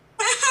balloon?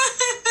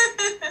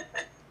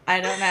 I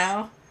don't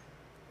know.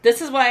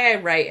 This is why I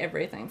write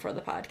everything for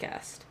the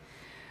podcast.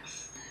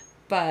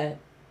 But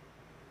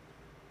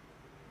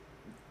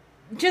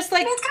just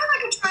like, it's kind of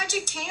like a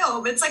tragic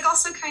tale, but it's like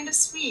also kind of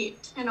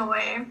sweet in a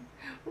way,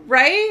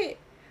 right?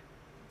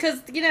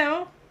 Because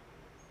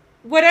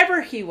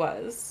whatever he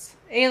was,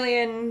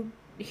 alien,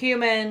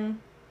 human,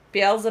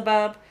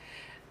 Beelzebub,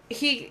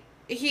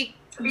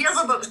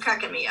 Beelzebub was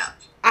cracking me up.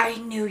 I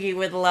knew you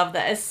would love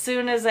that. As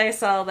soon as I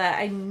saw that,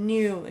 I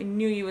knew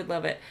you would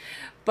love it.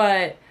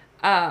 But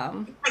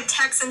like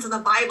Texans in the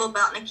Bible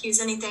about and accuse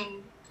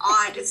anything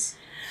odd is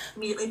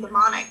immediately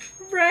demonic.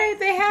 Right,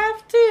 they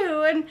have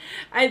to.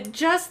 And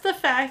just the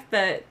fact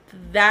that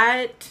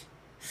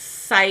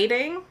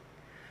sighting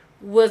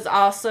was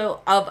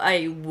also of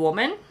a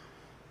woman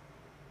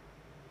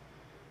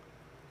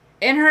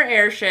in her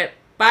airship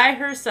by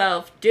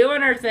herself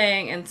doing her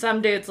thing, and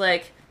some dude's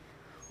like,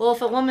 well,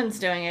 if a woman's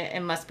doing it,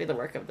 it must be the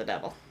work of the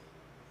devil.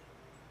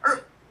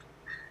 Or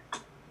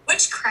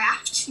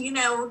witchcraft,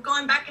 we're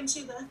going back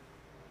into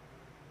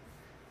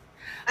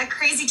a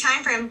crazy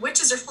time frame.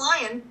 Witches are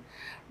flying.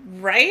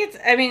 Right?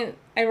 I mean,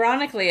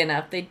 ironically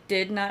enough, they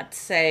did not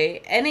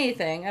say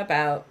anything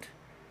about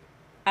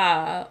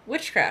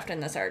witchcraft in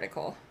this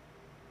article.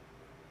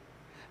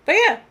 But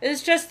yeah,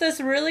 it's just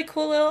this really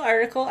cool little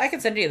article. I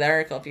can send you the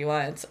article if you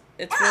want.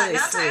 It's really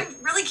sweet.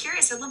 I'm really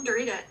curious. I'd love to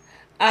read it.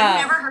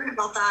 I've never heard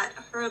about that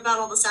or about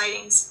all the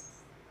sightings.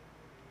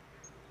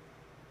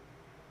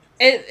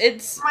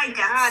 It's my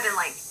dad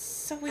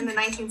so in the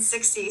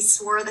 1960s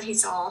swore that he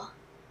saw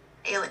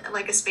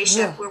a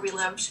spaceship where we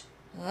lived.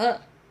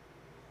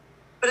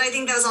 But I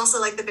think that was also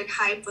like the big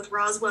hype with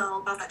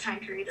Roswell about that time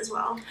period as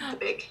well. The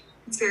big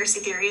conspiracy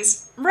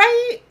theories.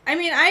 Right. I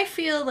mean, I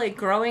feel like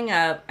growing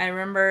up, I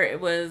remember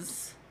it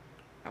was,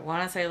 I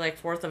want to say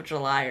like 4th of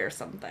July or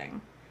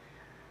something.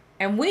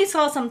 And we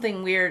saw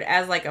something weird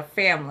as like a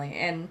family.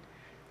 And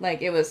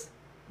like it was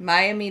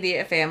my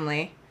immediate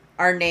family,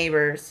 our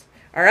neighbors,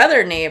 our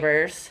other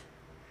neighbors,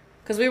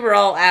 because we were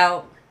all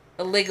out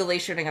illegally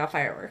shooting off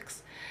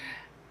fireworks.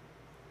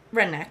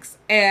 Rednecks.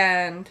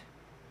 And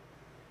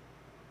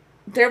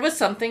there was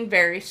something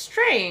very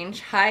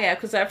strange high up,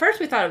 because at first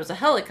we thought it was a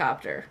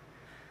helicopter.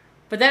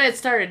 But then it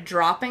started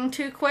dropping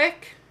too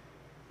quick.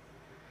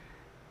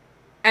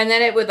 And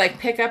then it would like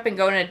pick up and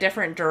go in a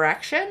different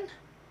direction.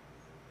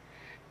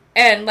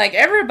 And like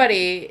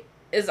everybody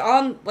is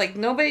on, like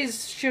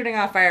nobody's shooting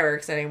off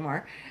fireworks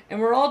anymore. And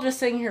we're all just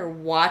sitting here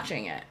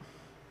watching it.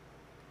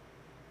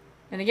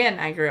 And again,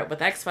 I grew up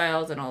with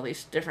X-Files and all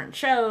these different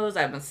shows.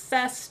 I'm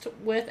obsessed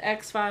with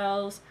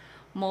X-Files.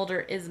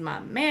 Mulder is my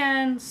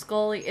man.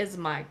 Scully is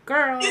my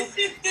girl.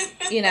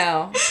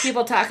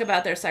 People talk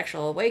about their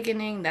sexual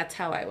awakening. That's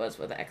how I was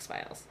with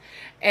X-Files.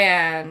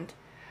 And,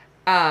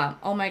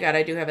 oh my god,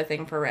 I do have a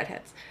thing for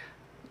redheads.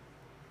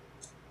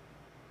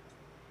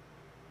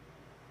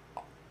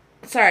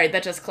 Sorry,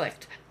 that just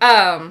clicked.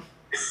 But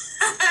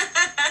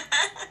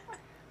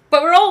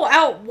we're all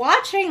out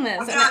watching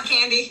this. I'm not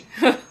Candy.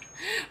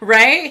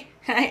 Right?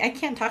 I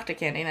can't talk to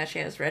Candy now she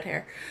has red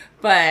hair.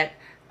 But,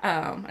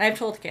 I've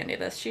told Candy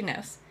this. She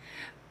knows.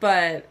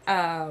 But,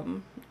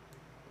 so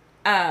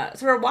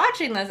we're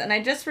watching this, and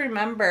I just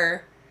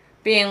remember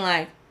being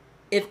like,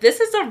 if this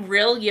is a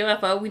real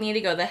UFO, we need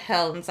to go the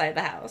hell inside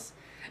the house.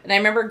 And I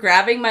remember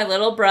grabbing my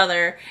little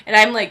brother, and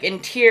I'm like in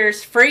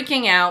tears,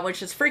 freaking out,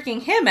 which is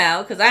freaking him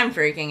out, because I'm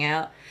freaking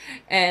out.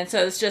 And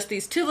so it's just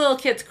these two little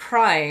kids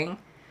crying.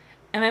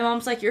 And my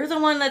mom's like, you're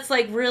the one that's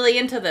like really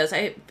into this.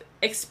 I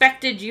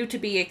expected you to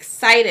be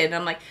excited. And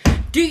I'm like,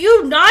 do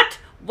you not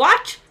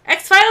watch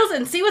X-Files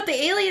and see what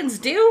the aliens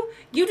do?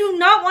 You do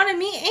not want to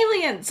meet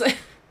aliens. And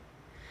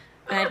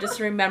I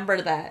just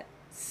remember that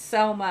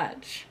so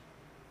much.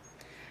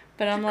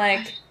 But I'm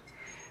like,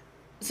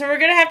 so we're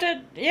going to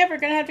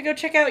have to go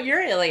check out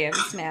your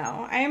aliens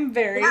now. I am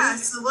very... Yeah,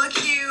 so we'll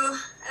do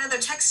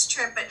another Texas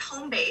trip at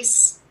home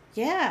base.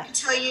 Yeah. I can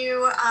tell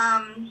you,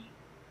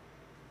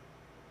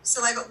 so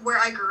like where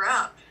I grew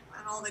up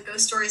and all the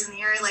ghost stories in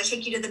the area, like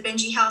take you to the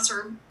Benji house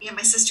where me and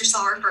my sister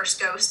saw our first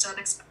ghost, an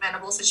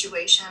expendable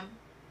situation.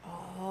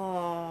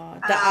 Oh,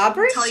 the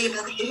Aubrey? Tell you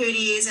about the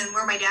Yehudis and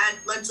where my dad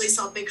allegedly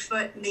saw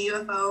Bigfoot and the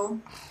UFO.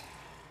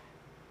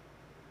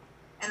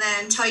 And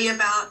then tell you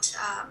about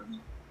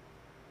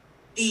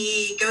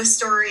the ghost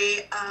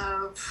story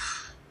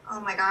of, oh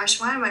my gosh,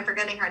 why am I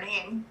forgetting her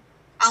name?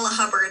 Alla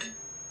Hubbard.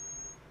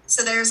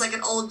 So there's like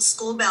an old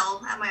school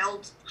bell at my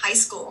old high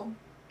school.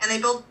 And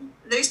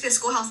there used to be a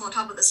schoolhouse on the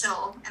top of this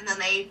hill. And then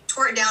they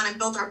tore it down and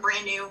built our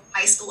brand new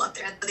high school up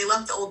there. But they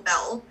left the old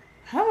bell.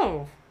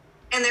 Oh.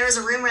 And there was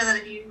a rumor that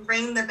if you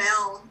ring the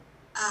bell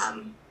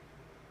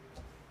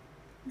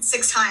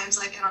 6 times,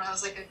 like, I don't know, it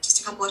was like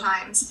just a couple of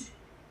times,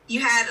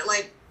 you had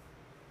like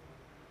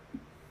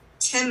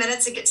 10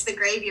 minutes to get to the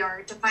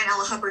graveyard to find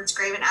Alla Hubbard's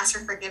grave and ask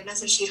for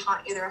forgiveness, and she'd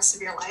haunt you the rest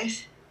of your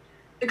life.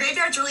 The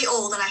graveyard's really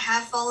old, and I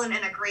have fallen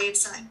in a grave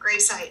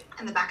site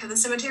in the back of the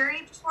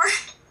cemetery before.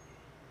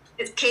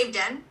 It's caved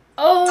in.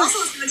 Oh. It's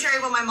also a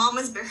cemetery where my mom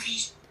was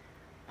buried.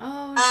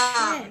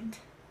 Oh, shit.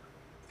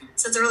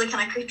 So it's a really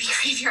kind of creepy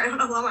graveyard. I don't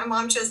know why my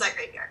mom chose that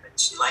graveyard, but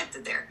she liked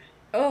it there.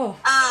 Oh.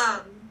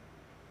 But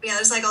yeah,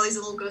 there's like all these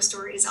little ghost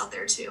stories out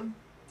there too.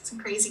 Some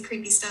crazy,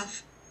 creepy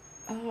stuff.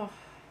 Oh.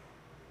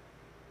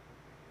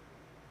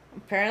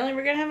 Apparently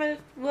we're gonna have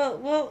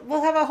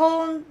we'll have a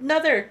whole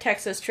another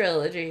Texas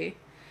trilogy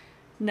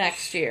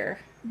next year.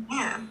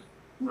 Yeah.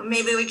 Well,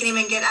 maybe we can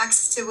even get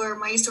access to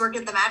where I used to work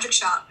at the Magic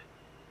Shop.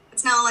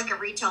 It's now like a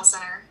retail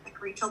center, like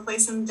a retail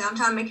place in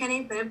downtown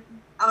McKinney, but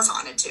I was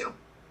haunted too.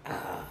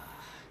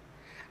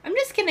 I'm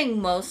just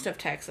kidding. Most of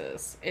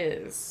Texas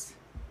is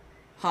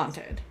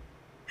haunted.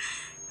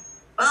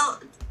 Well,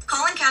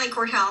 Collin County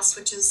Courthouse,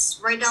 which is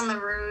right down the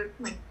road,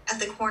 like at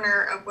the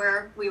corner of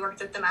where we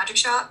worked at the Magic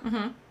Shop,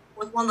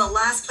 was one of the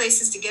last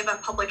places to give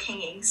up public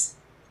hangings.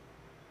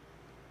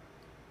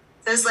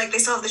 There's like, they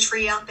still have the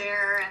tree out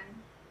there,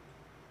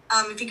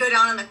 and if you go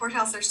down in the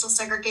courthouse, there's still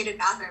segregated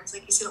bathrooms.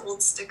 Like you see the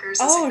old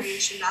stickers of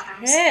segregation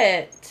bathrooms.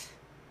 Shit.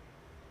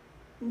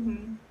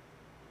 Mm-hmm.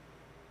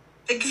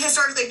 They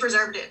historically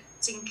preserved it,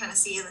 so you can kind of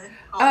see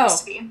how it used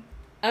to be.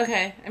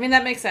 Okay. I mean,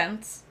 that makes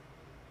sense.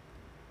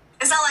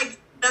 It's not like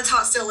that's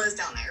how it still is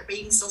down there, but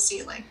you can still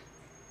see, like,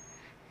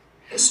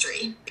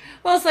 history.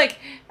 Well, it's like,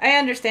 I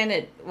understand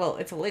it. Well,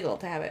 it's illegal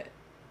to have it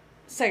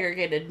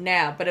segregated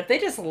now, but if they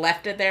just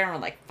left it there and were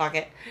like, fuck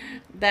it,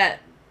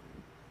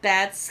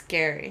 that's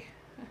scary.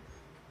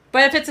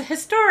 But if it's a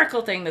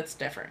historical thing, that's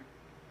different.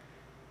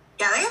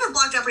 Yeah, they have it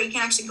blocked up where you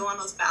can't actually go in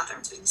those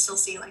bathrooms, but you can still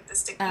see, like, the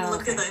stick. You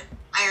look through the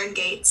iron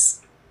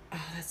gates. Oh,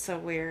 that's so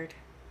weird.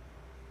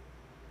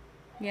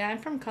 Yeah, I'm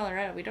from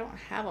Colorado. We don't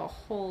have a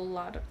whole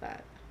lot of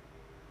that.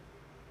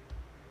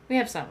 We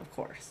have some, of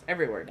course.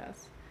 Everywhere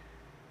does.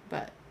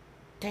 But,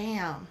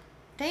 damn.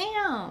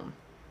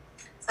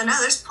 So, no,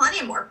 there's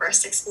plenty more for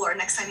us to explore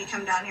next time you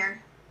come down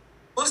here.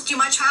 We'll just do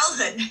my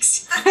childhood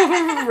next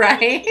time.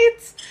 Right?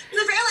 Because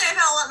apparently I've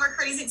had a lot more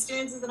crazy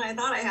experiences than I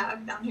thought I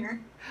have down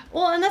here.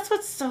 Well, and that's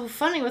what's so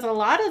funny with a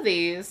lot of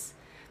these.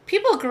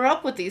 People grew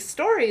up with these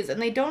stories, and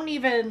they don't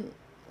even,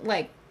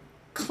 like,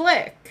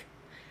 click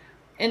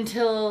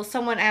until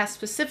someone asks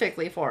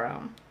specifically for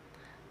them.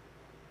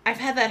 I've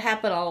had that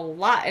happen a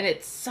lot, and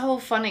it's so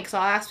funny, because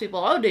I'll ask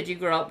people, oh, did you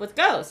grow up with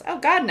ghosts? Oh,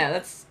 God, no,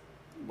 that's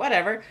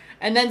whatever.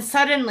 And then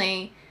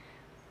suddenly,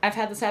 I've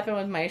had this happen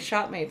with my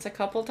shopmates a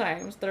couple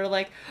times. They're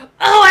like,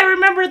 oh, I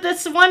remember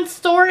this one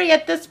story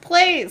at this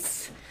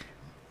place.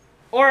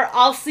 Or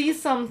I'll see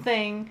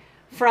something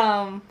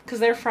from, because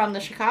they're from the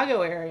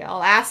Chicago area.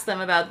 I'll ask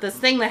them about this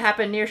thing that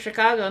happened near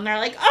Chicago, and they're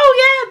like,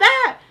 oh, yeah,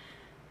 that.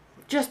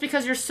 Just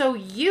because you're so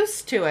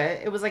used to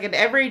it. It was like an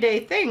everyday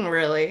thing,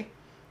 really.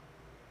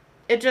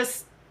 It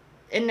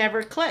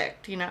never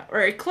clicked, you know, or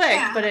it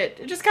clicked, but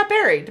it just got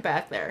buried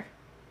back there.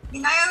 I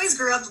mean, I always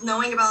grew up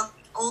knowing about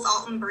Old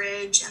Alton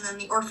Bridge and then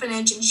the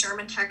orphanage in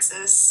Sherman,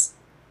 Texas.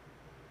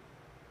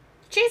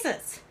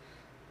 Jesus.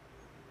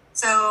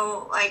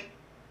 So, like,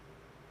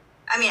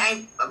 I mean,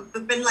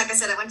 I've been, like I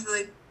said, I went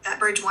to that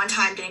bridge one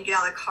time, didn't get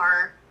out of the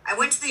car. I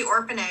went to the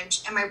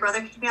orphanage, and my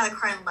brother picked me out of the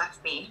car and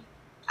left me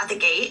at the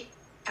gate.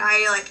 And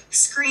I, like,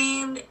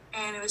 screamed,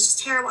 and it was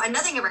just terrible. And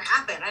nothing ever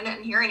happened. I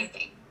didn't hear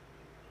anything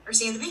or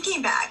see anything. He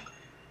came back,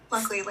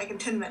 luckily, like, in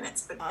 10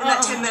 minutes. But in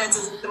that 10 minutes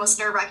is the most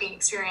nerve-wracking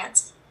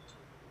experience.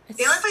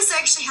 The only place I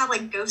actually had,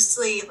 like,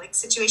 ghostly, like,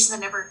 situations I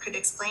never could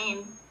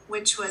explain,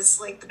 which was,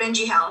 like, the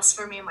Benji house,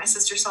 where me and my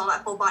sister saw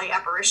that full-body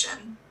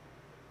apparition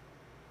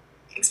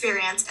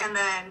experience, and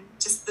then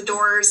just the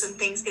doors and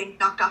things getting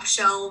knocked off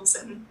shelves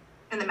and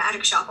in the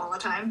magic shop all the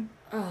time.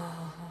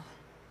 Oh,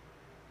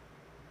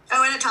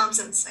 and at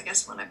Thompson's, I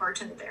guess, when I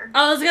bartended there.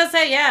 I was gonna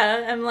say,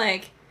 yeah. I'm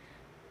like,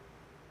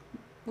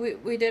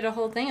 we did a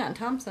whole thing on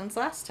Thompson's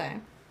last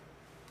time.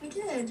 We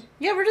did.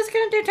 Yeah, we're just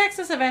gonna do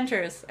Texas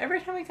Adventures every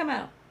time we come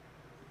out.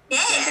 Yeah.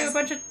 Do a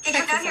bunch of They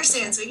come down here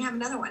soon, so we can have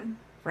another one.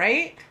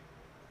 Right?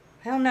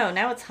 I don't know.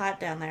 Now it's hot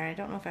down there. I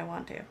don't know if I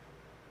want to. Yeah,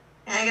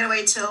 I gotta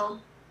wait till,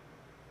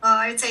 well,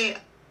 I'd say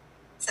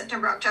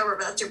September, October,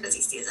 but that's your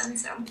busy season,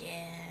 so.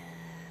 Yeah.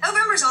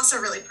 November's also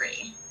really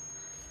pretty.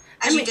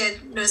 As you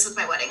did notice with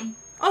my wedding.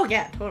 Oh,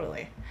 yeah,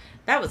 totally.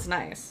 That was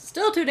nice.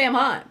 Still too damn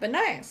hot, but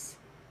nice.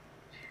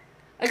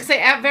 Like I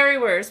say, at very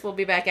worst, we'll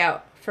be back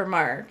out for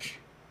March.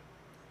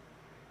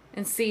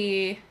 And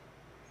see,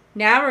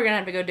 now we're going to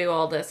have to go do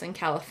all this in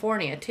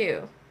California,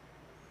 too.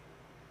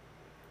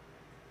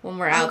 When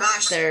we're out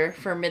there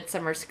for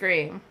Midsummer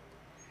Scream.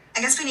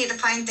 I guess we need to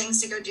find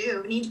things to go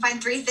do. We need to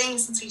find 3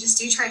 things since we just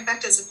do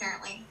trifectas,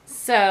 apparently.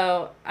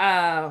 So,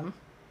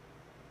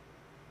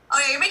 Oh,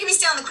 yeah, you're making me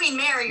stay on the Queen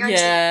Mary, aren't you?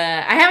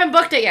 Yeah, I haven't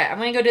booked it yet. I'm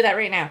going to go do that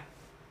right now.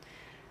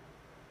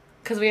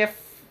 Because we have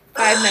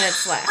 5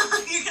 minutes left.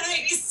 You're going to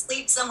make me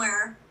sleep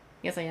somewhere.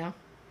 Yes, I am.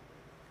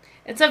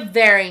 It's a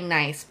very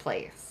nice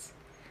place.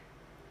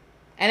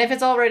 And if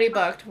it's already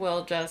booked,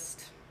 we'll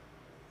just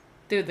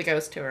do the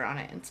ghost tour on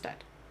it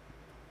instead.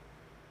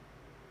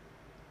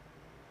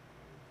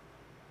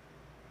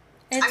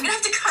 I'm going to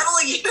have to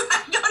cuddle you.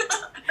 I don't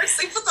know. Or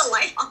sleep with the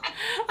light on.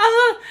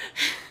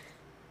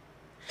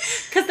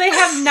 Because they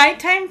have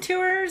nighttime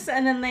tours,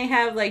 and then they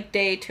have, like,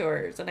 day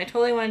tours. And I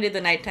totally want to do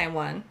the nighttime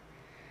one.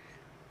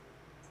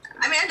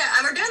 I mean,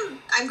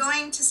 I'm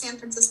going to San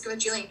Francisco with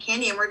Julie and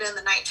Candy, and we're doing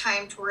the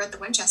nighttime tour at the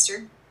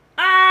Winchester.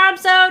 I'm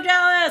so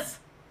jealous!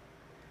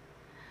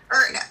 Or,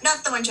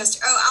 not the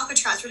Winchester. Oh,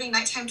 Alcatraz. We're doing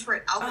nighttime tour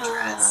at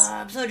Alcatraz.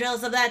 I'm so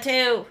jealous of that,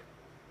 too.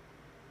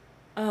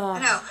 Oh. I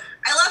know.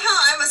 I love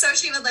how I'm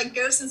associated with, like,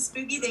 ghosts and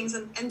spooky things,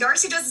 and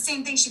Darcy does the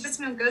same thing. She puts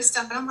me on ghost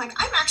stuff, and I'm like,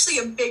 I'm actually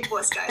a big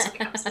wuss, guys, when it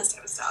comes to this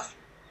type of stuff.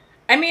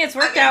 I mean, it's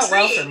worked out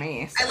well for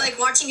me. So. I like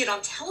watching it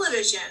on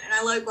television, and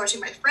I like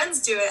watching my friends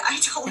do it. I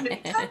don't want to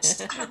be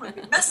touched. I don't want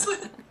to be messed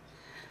with.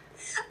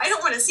 I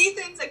don't want to see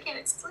things I can't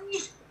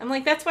explain. I'm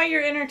like, that's why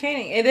you're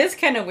entertaining. It is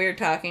kind of weird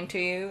talking to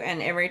you,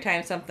 and every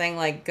time something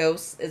like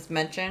ghosts is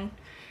mentioned,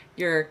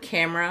 your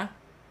camera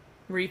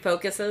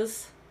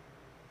refocuses.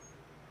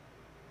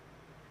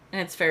 And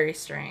it's very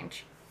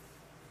strange.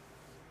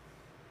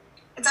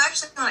 It's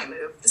actually when I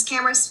move. This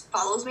camera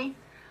follows me.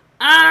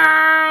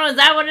 Oh, is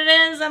that what it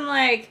is? I'm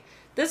like,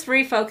 this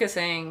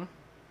refocusing,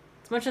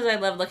 as much as I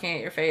love looking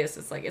at your face,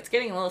 it's like, it's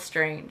getting a little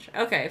strange.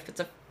 Okay, if it's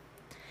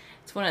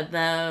one of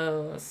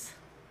those.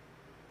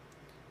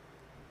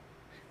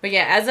 But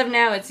yeah, as of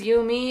now, it's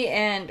you, me,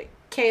 and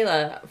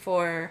Kayla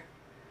for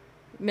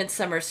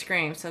Midsummer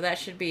Scream. So that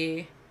should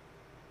be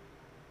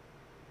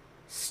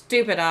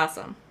stupid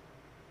awesome.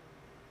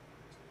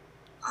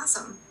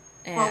 Awesome.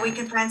 Yeah. Well, we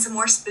can find some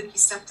more spooky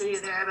stuff to do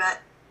there, but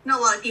know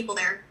a lot of people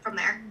there from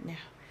there. Yeah.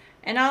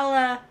 And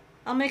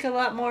I'll make a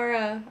lot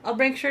more, I'll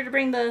make sure to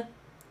bring the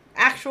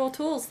actual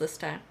tools this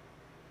time.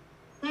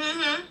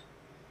 Mm-hmm.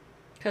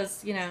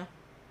 Because, you know,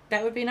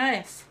 that would be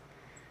nice.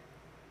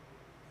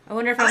 I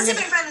wonder if I was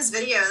able to find this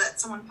video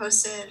that someone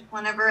posted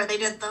whenever they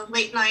did the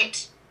late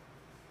night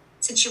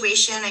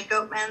situation at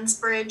Goatman's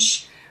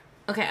Bridge.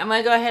 Okay, I'm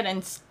going to go ahead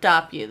and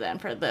stop you then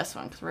for this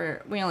one,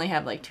 because we only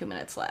have like 2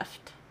 minutes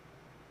left.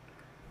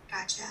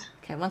 Gotcha.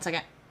 Okay, 1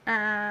 second.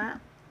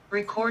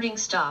 Recording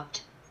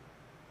stopped.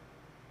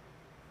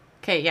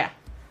 Okay, yeah.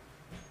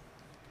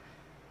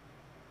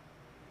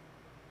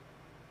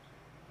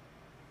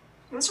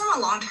 It was from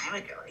a long time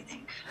ago, I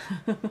think.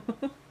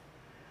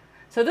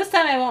 So this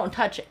time I won't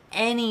touch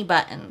any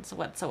buttons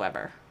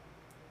whatsoever.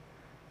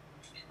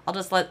 I'll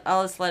just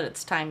let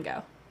its time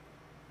go.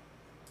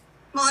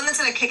 Well, then it's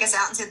going to kick us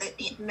out and say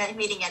the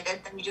meeting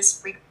ended. Then you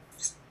just get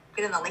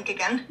in the link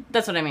again.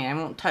 That's what I mean. I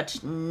won't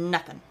touch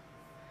nothing.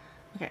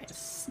 Okay,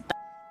 stop.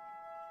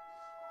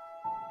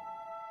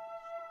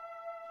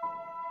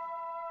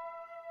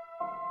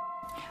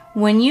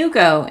 When you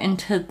go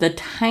into the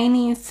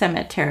tiny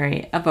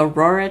cemetery of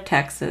Aurora,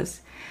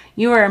 Texas,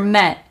 you are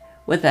met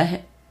with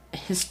a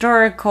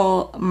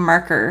historical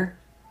marker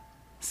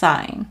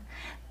sign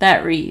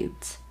that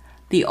reads,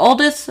 "The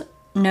oldest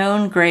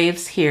known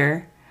graves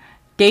here,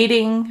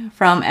 dating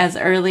from as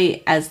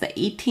early as the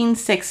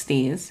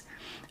 1860s,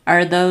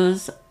 are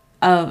those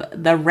of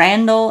the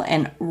Randall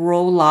and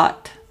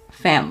Rowlott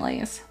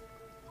families.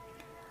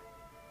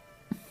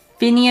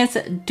 Phineas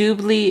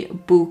Doubly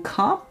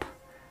Beauchamp,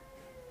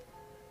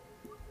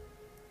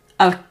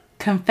 a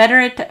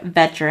Confederate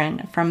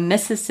veteran from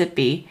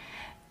Mississippi,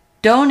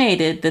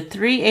 donated the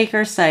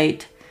 3-acre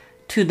site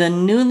to the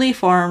newly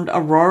formed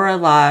Aurora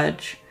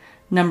Lodge,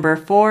 number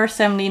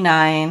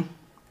 479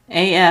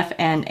 AF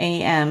and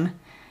AM,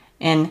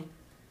 in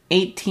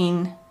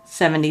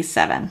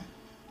 1877.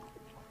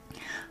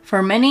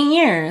 For many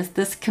years,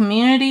 this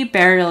community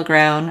burial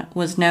ground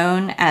was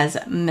known as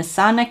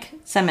Masonic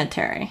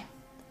Cemetery.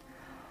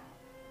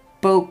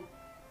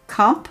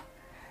 Beauchamp,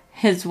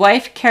 his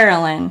wife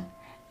Carolyn,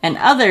 and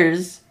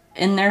others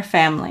in their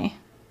family.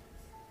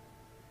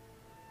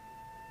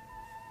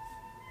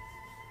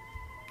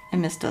 I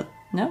missed a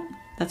note.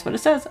 That's what it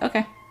says.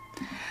 Okay.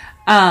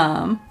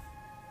 Are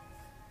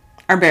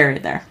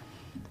buried there.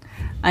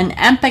 An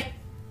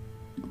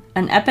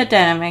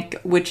epidemic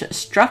which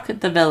struck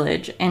the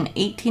village in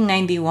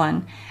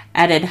 1891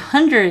 added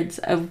hundreds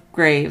of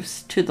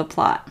graves to the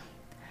plot.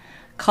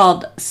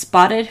 Called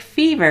spotted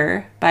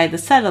fever by the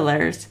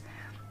settlers,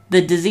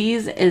 the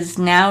disease is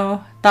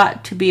now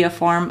thought to be a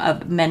form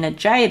of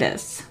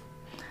meningitis.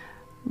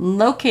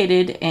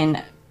 Located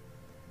in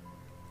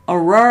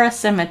Aurora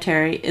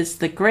Cemetery is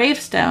the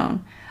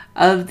gravestone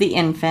of the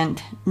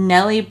infant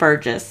Nellie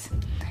Burgess,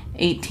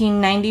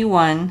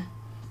 1891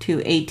 to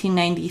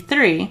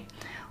 1893,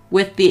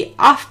 with the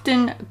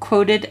often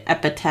quoted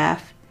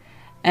epitaph,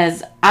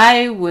 "As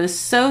I was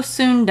so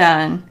soon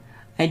done,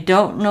 I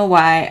don't know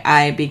why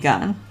I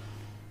begun,"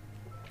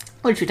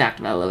 which we talked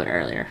about a little bit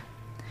earlier.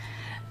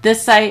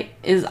 This site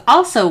is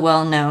also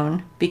well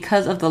known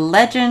because of the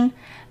legend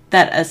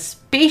that a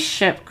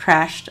spaceship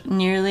crashed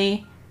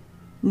nearby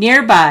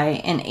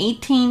in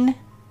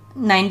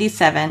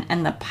 1897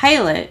 and the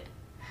pilot,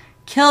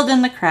 killed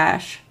in the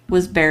crash,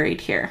 was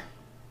buried here.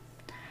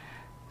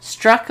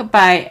 Struck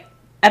by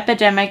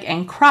epidemic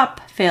and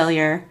crop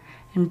failure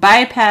and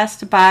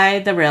bypassed by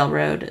the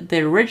railroad, the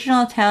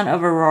original town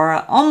of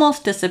Aurora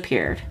almost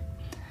disappeared.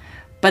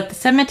 But the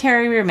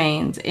cemetery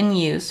remains in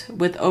use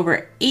with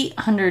over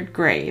 800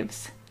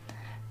 graves.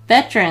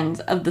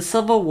 Veterans of the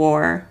Civil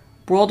War,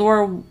 World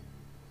War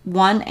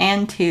I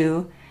and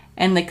II,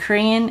 and the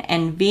Korean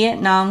and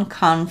Vietnam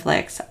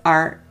conflicts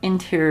are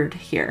interred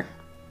here.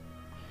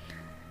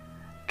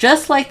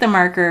 Just like the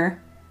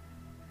marker,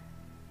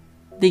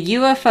 the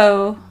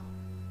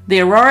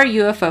Aurora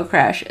UFO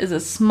crash is a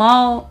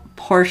small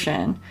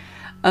portion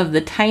of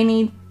the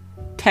tiny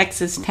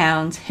Texas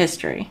town's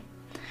history,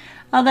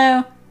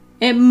 although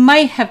it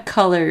might have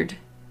colored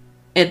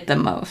it the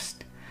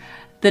most.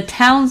 The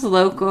town's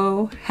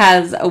logo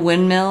has a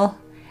windmill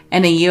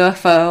and a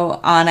UFO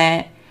on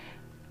it.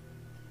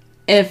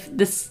 If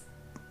the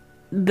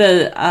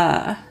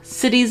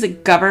city's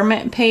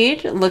government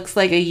page looks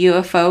like a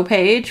UFO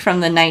page from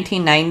the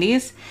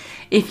 1990s,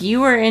 if you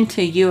were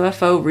into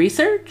UFO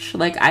research,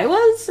 like I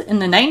was in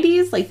the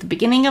 90s, like the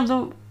beginning of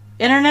the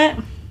internet,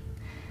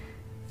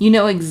 you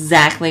know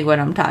exactly what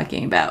I'm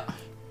talking about.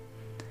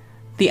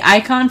 The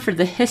icon for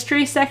the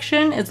history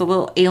section is a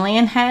little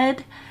alien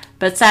head,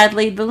 but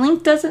sadly the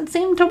link doesn't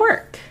seem to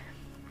work.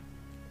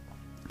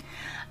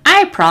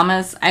 I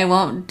promise I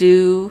won't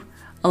do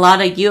a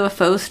lot of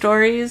UFO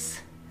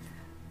stories.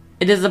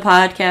 It is a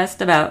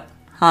podcast about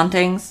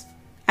hauntings,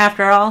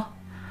 after all,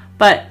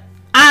 but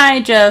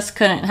I just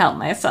couldn't help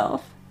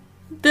myself.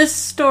 This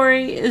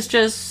story is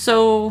just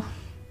so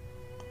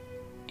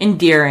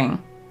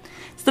endearing.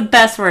 It's the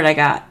best word I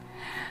got.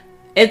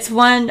 It's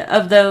one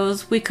of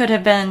those we could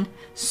have been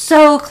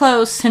so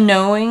close to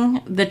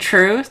knowing the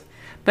truth,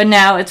 but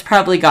now it's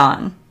probably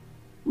gone.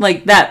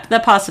 Like that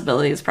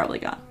possibility is probably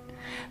gone.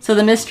 So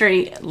the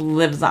mystery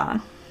lives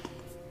on.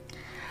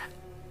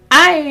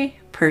 I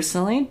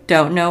personally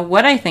don't know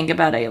what I think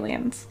about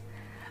aliens.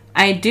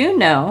 I do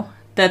know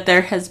that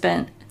there has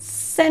been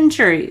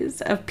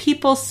centuries of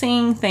people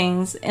seeing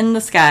things in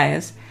the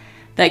skies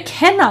that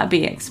cannot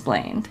be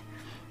explained,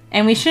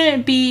 and we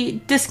shouldn't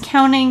be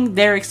discounting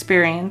their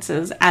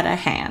experiences at a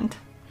hand.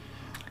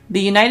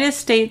 The United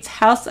States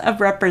House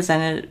of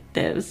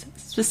Representatives,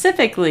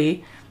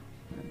 specifically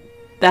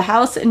the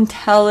House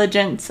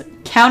Intelligence,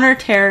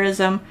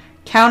 Counterterrorism,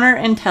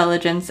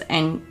 Counterintelligence,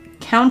 and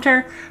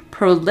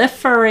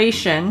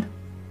Counterproliferation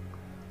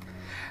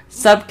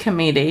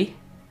Subcommittee,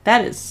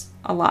 that is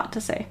a lot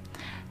to say,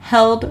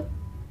 held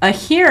a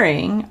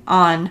hearing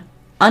on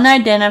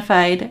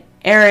unidentified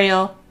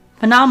aerial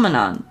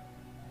phenomenon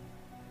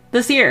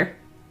this year.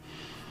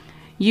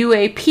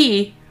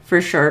 UAP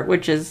for short,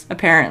 which is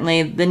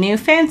apparently the new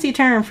fancy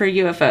term for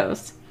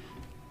UFOs.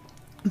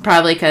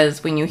 Probably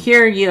because when you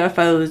hear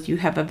UFOs, you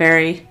have a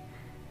very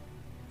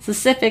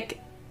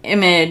specific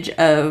image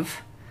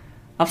of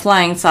a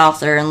flying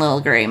saucer and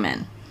little gray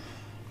men.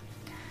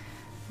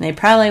 They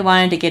probably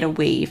wanted to get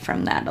away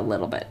from that a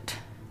little bit.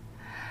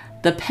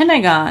 The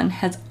Pentagon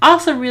has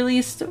also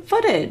released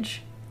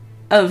footage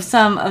of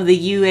some of the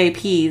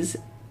UAPs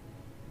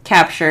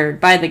captured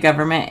by the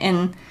government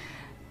in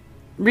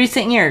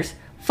recent years.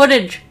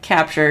 Footage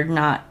captured,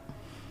 not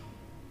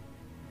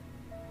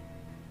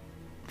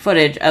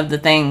footage of the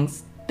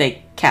things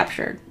they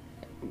captured.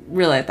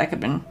 realized that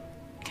could have been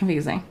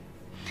confusing.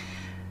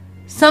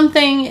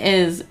 Something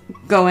is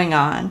going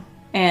on,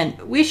 and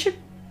we should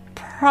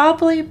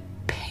probably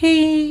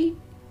pay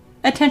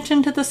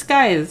attention to the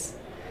skies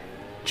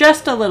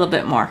just a little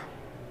bit more.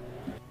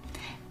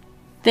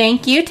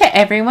 Thank you to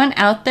everyone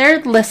out there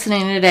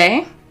listening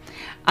today.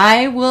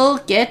 I will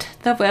get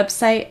the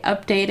website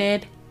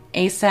updated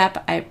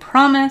ASAP, I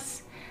promise.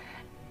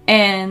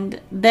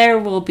 And there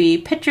will be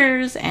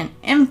pictures and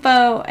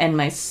info and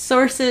my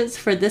sources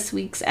for this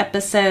week's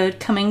episode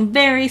coming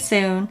very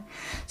soon.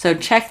 So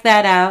check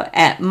that out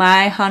at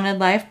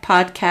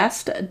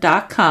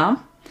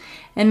myhauntedlifepodcast.com.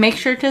 And make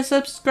sure to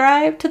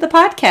subscribe to the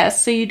podcast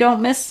so you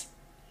don't miss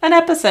an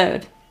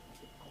episode.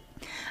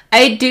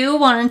 I do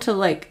want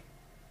to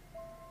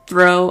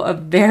throw a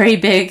very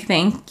big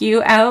thank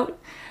you out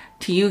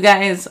to you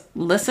guys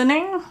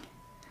listening.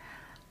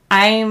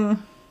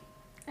 I'm,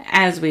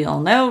 as we all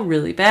know,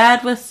 really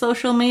bad with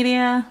social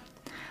media.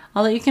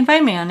 Although you can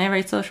find me on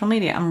every social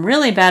media. I'm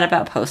really bad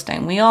about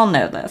posting. We all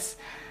know this.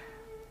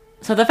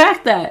 So the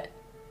fact that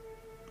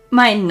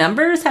my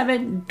numbers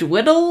haven't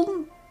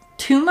dwindled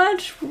too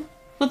much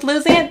with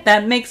losing it,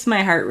 that makes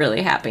my heart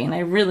really happy. And I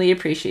really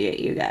appreciate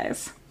you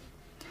guys.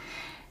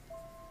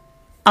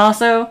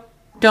 Also,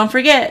 don't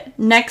forget,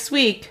 next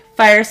week,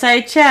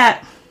 Fireside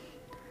Chat.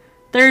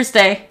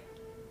 Thursday.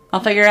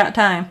 I'll figure out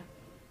time.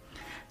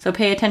 So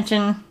pay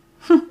attention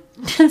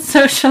to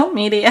social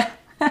media.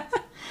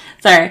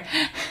 Sorry.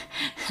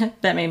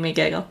 That made me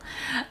giggle.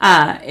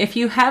 If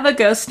you have a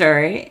ghost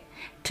story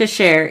to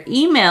share,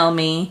 email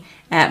me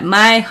at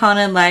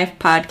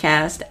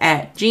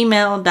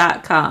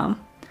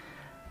myhauntedlifepodcast@gmail.com.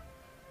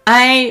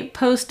 I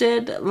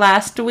posted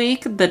last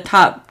week the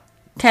top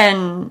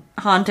 10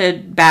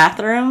 haunted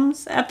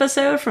bathrooms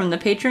episode from the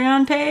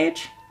Patreon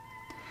page.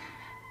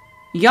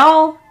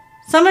 Y'all,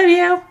 some of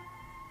you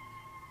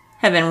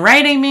have been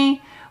writing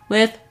me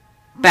with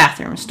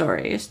bathroom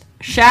stories.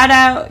 Shout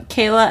out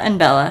Kayla and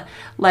Bella.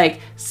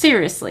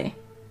 Seriously.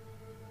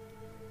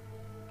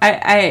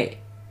 I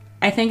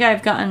think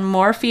I've gotten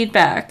more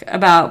feedback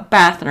about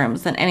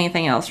bathrooms than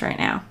anything else right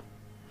now.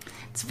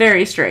 It's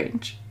very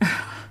strange.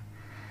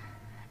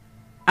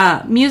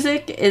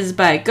 Music is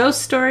by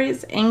Ghost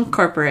Stories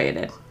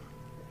Incorporated.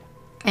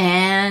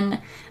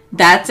 And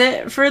that's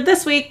it for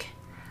this week.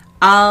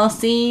 I'll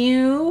see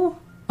you,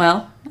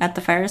 at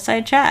the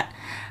Fireside Chat.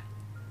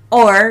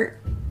 Or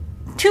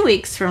 2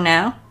 weeks from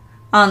now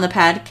on the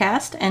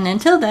podcast. And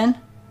until then,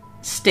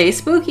 stay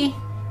spooky.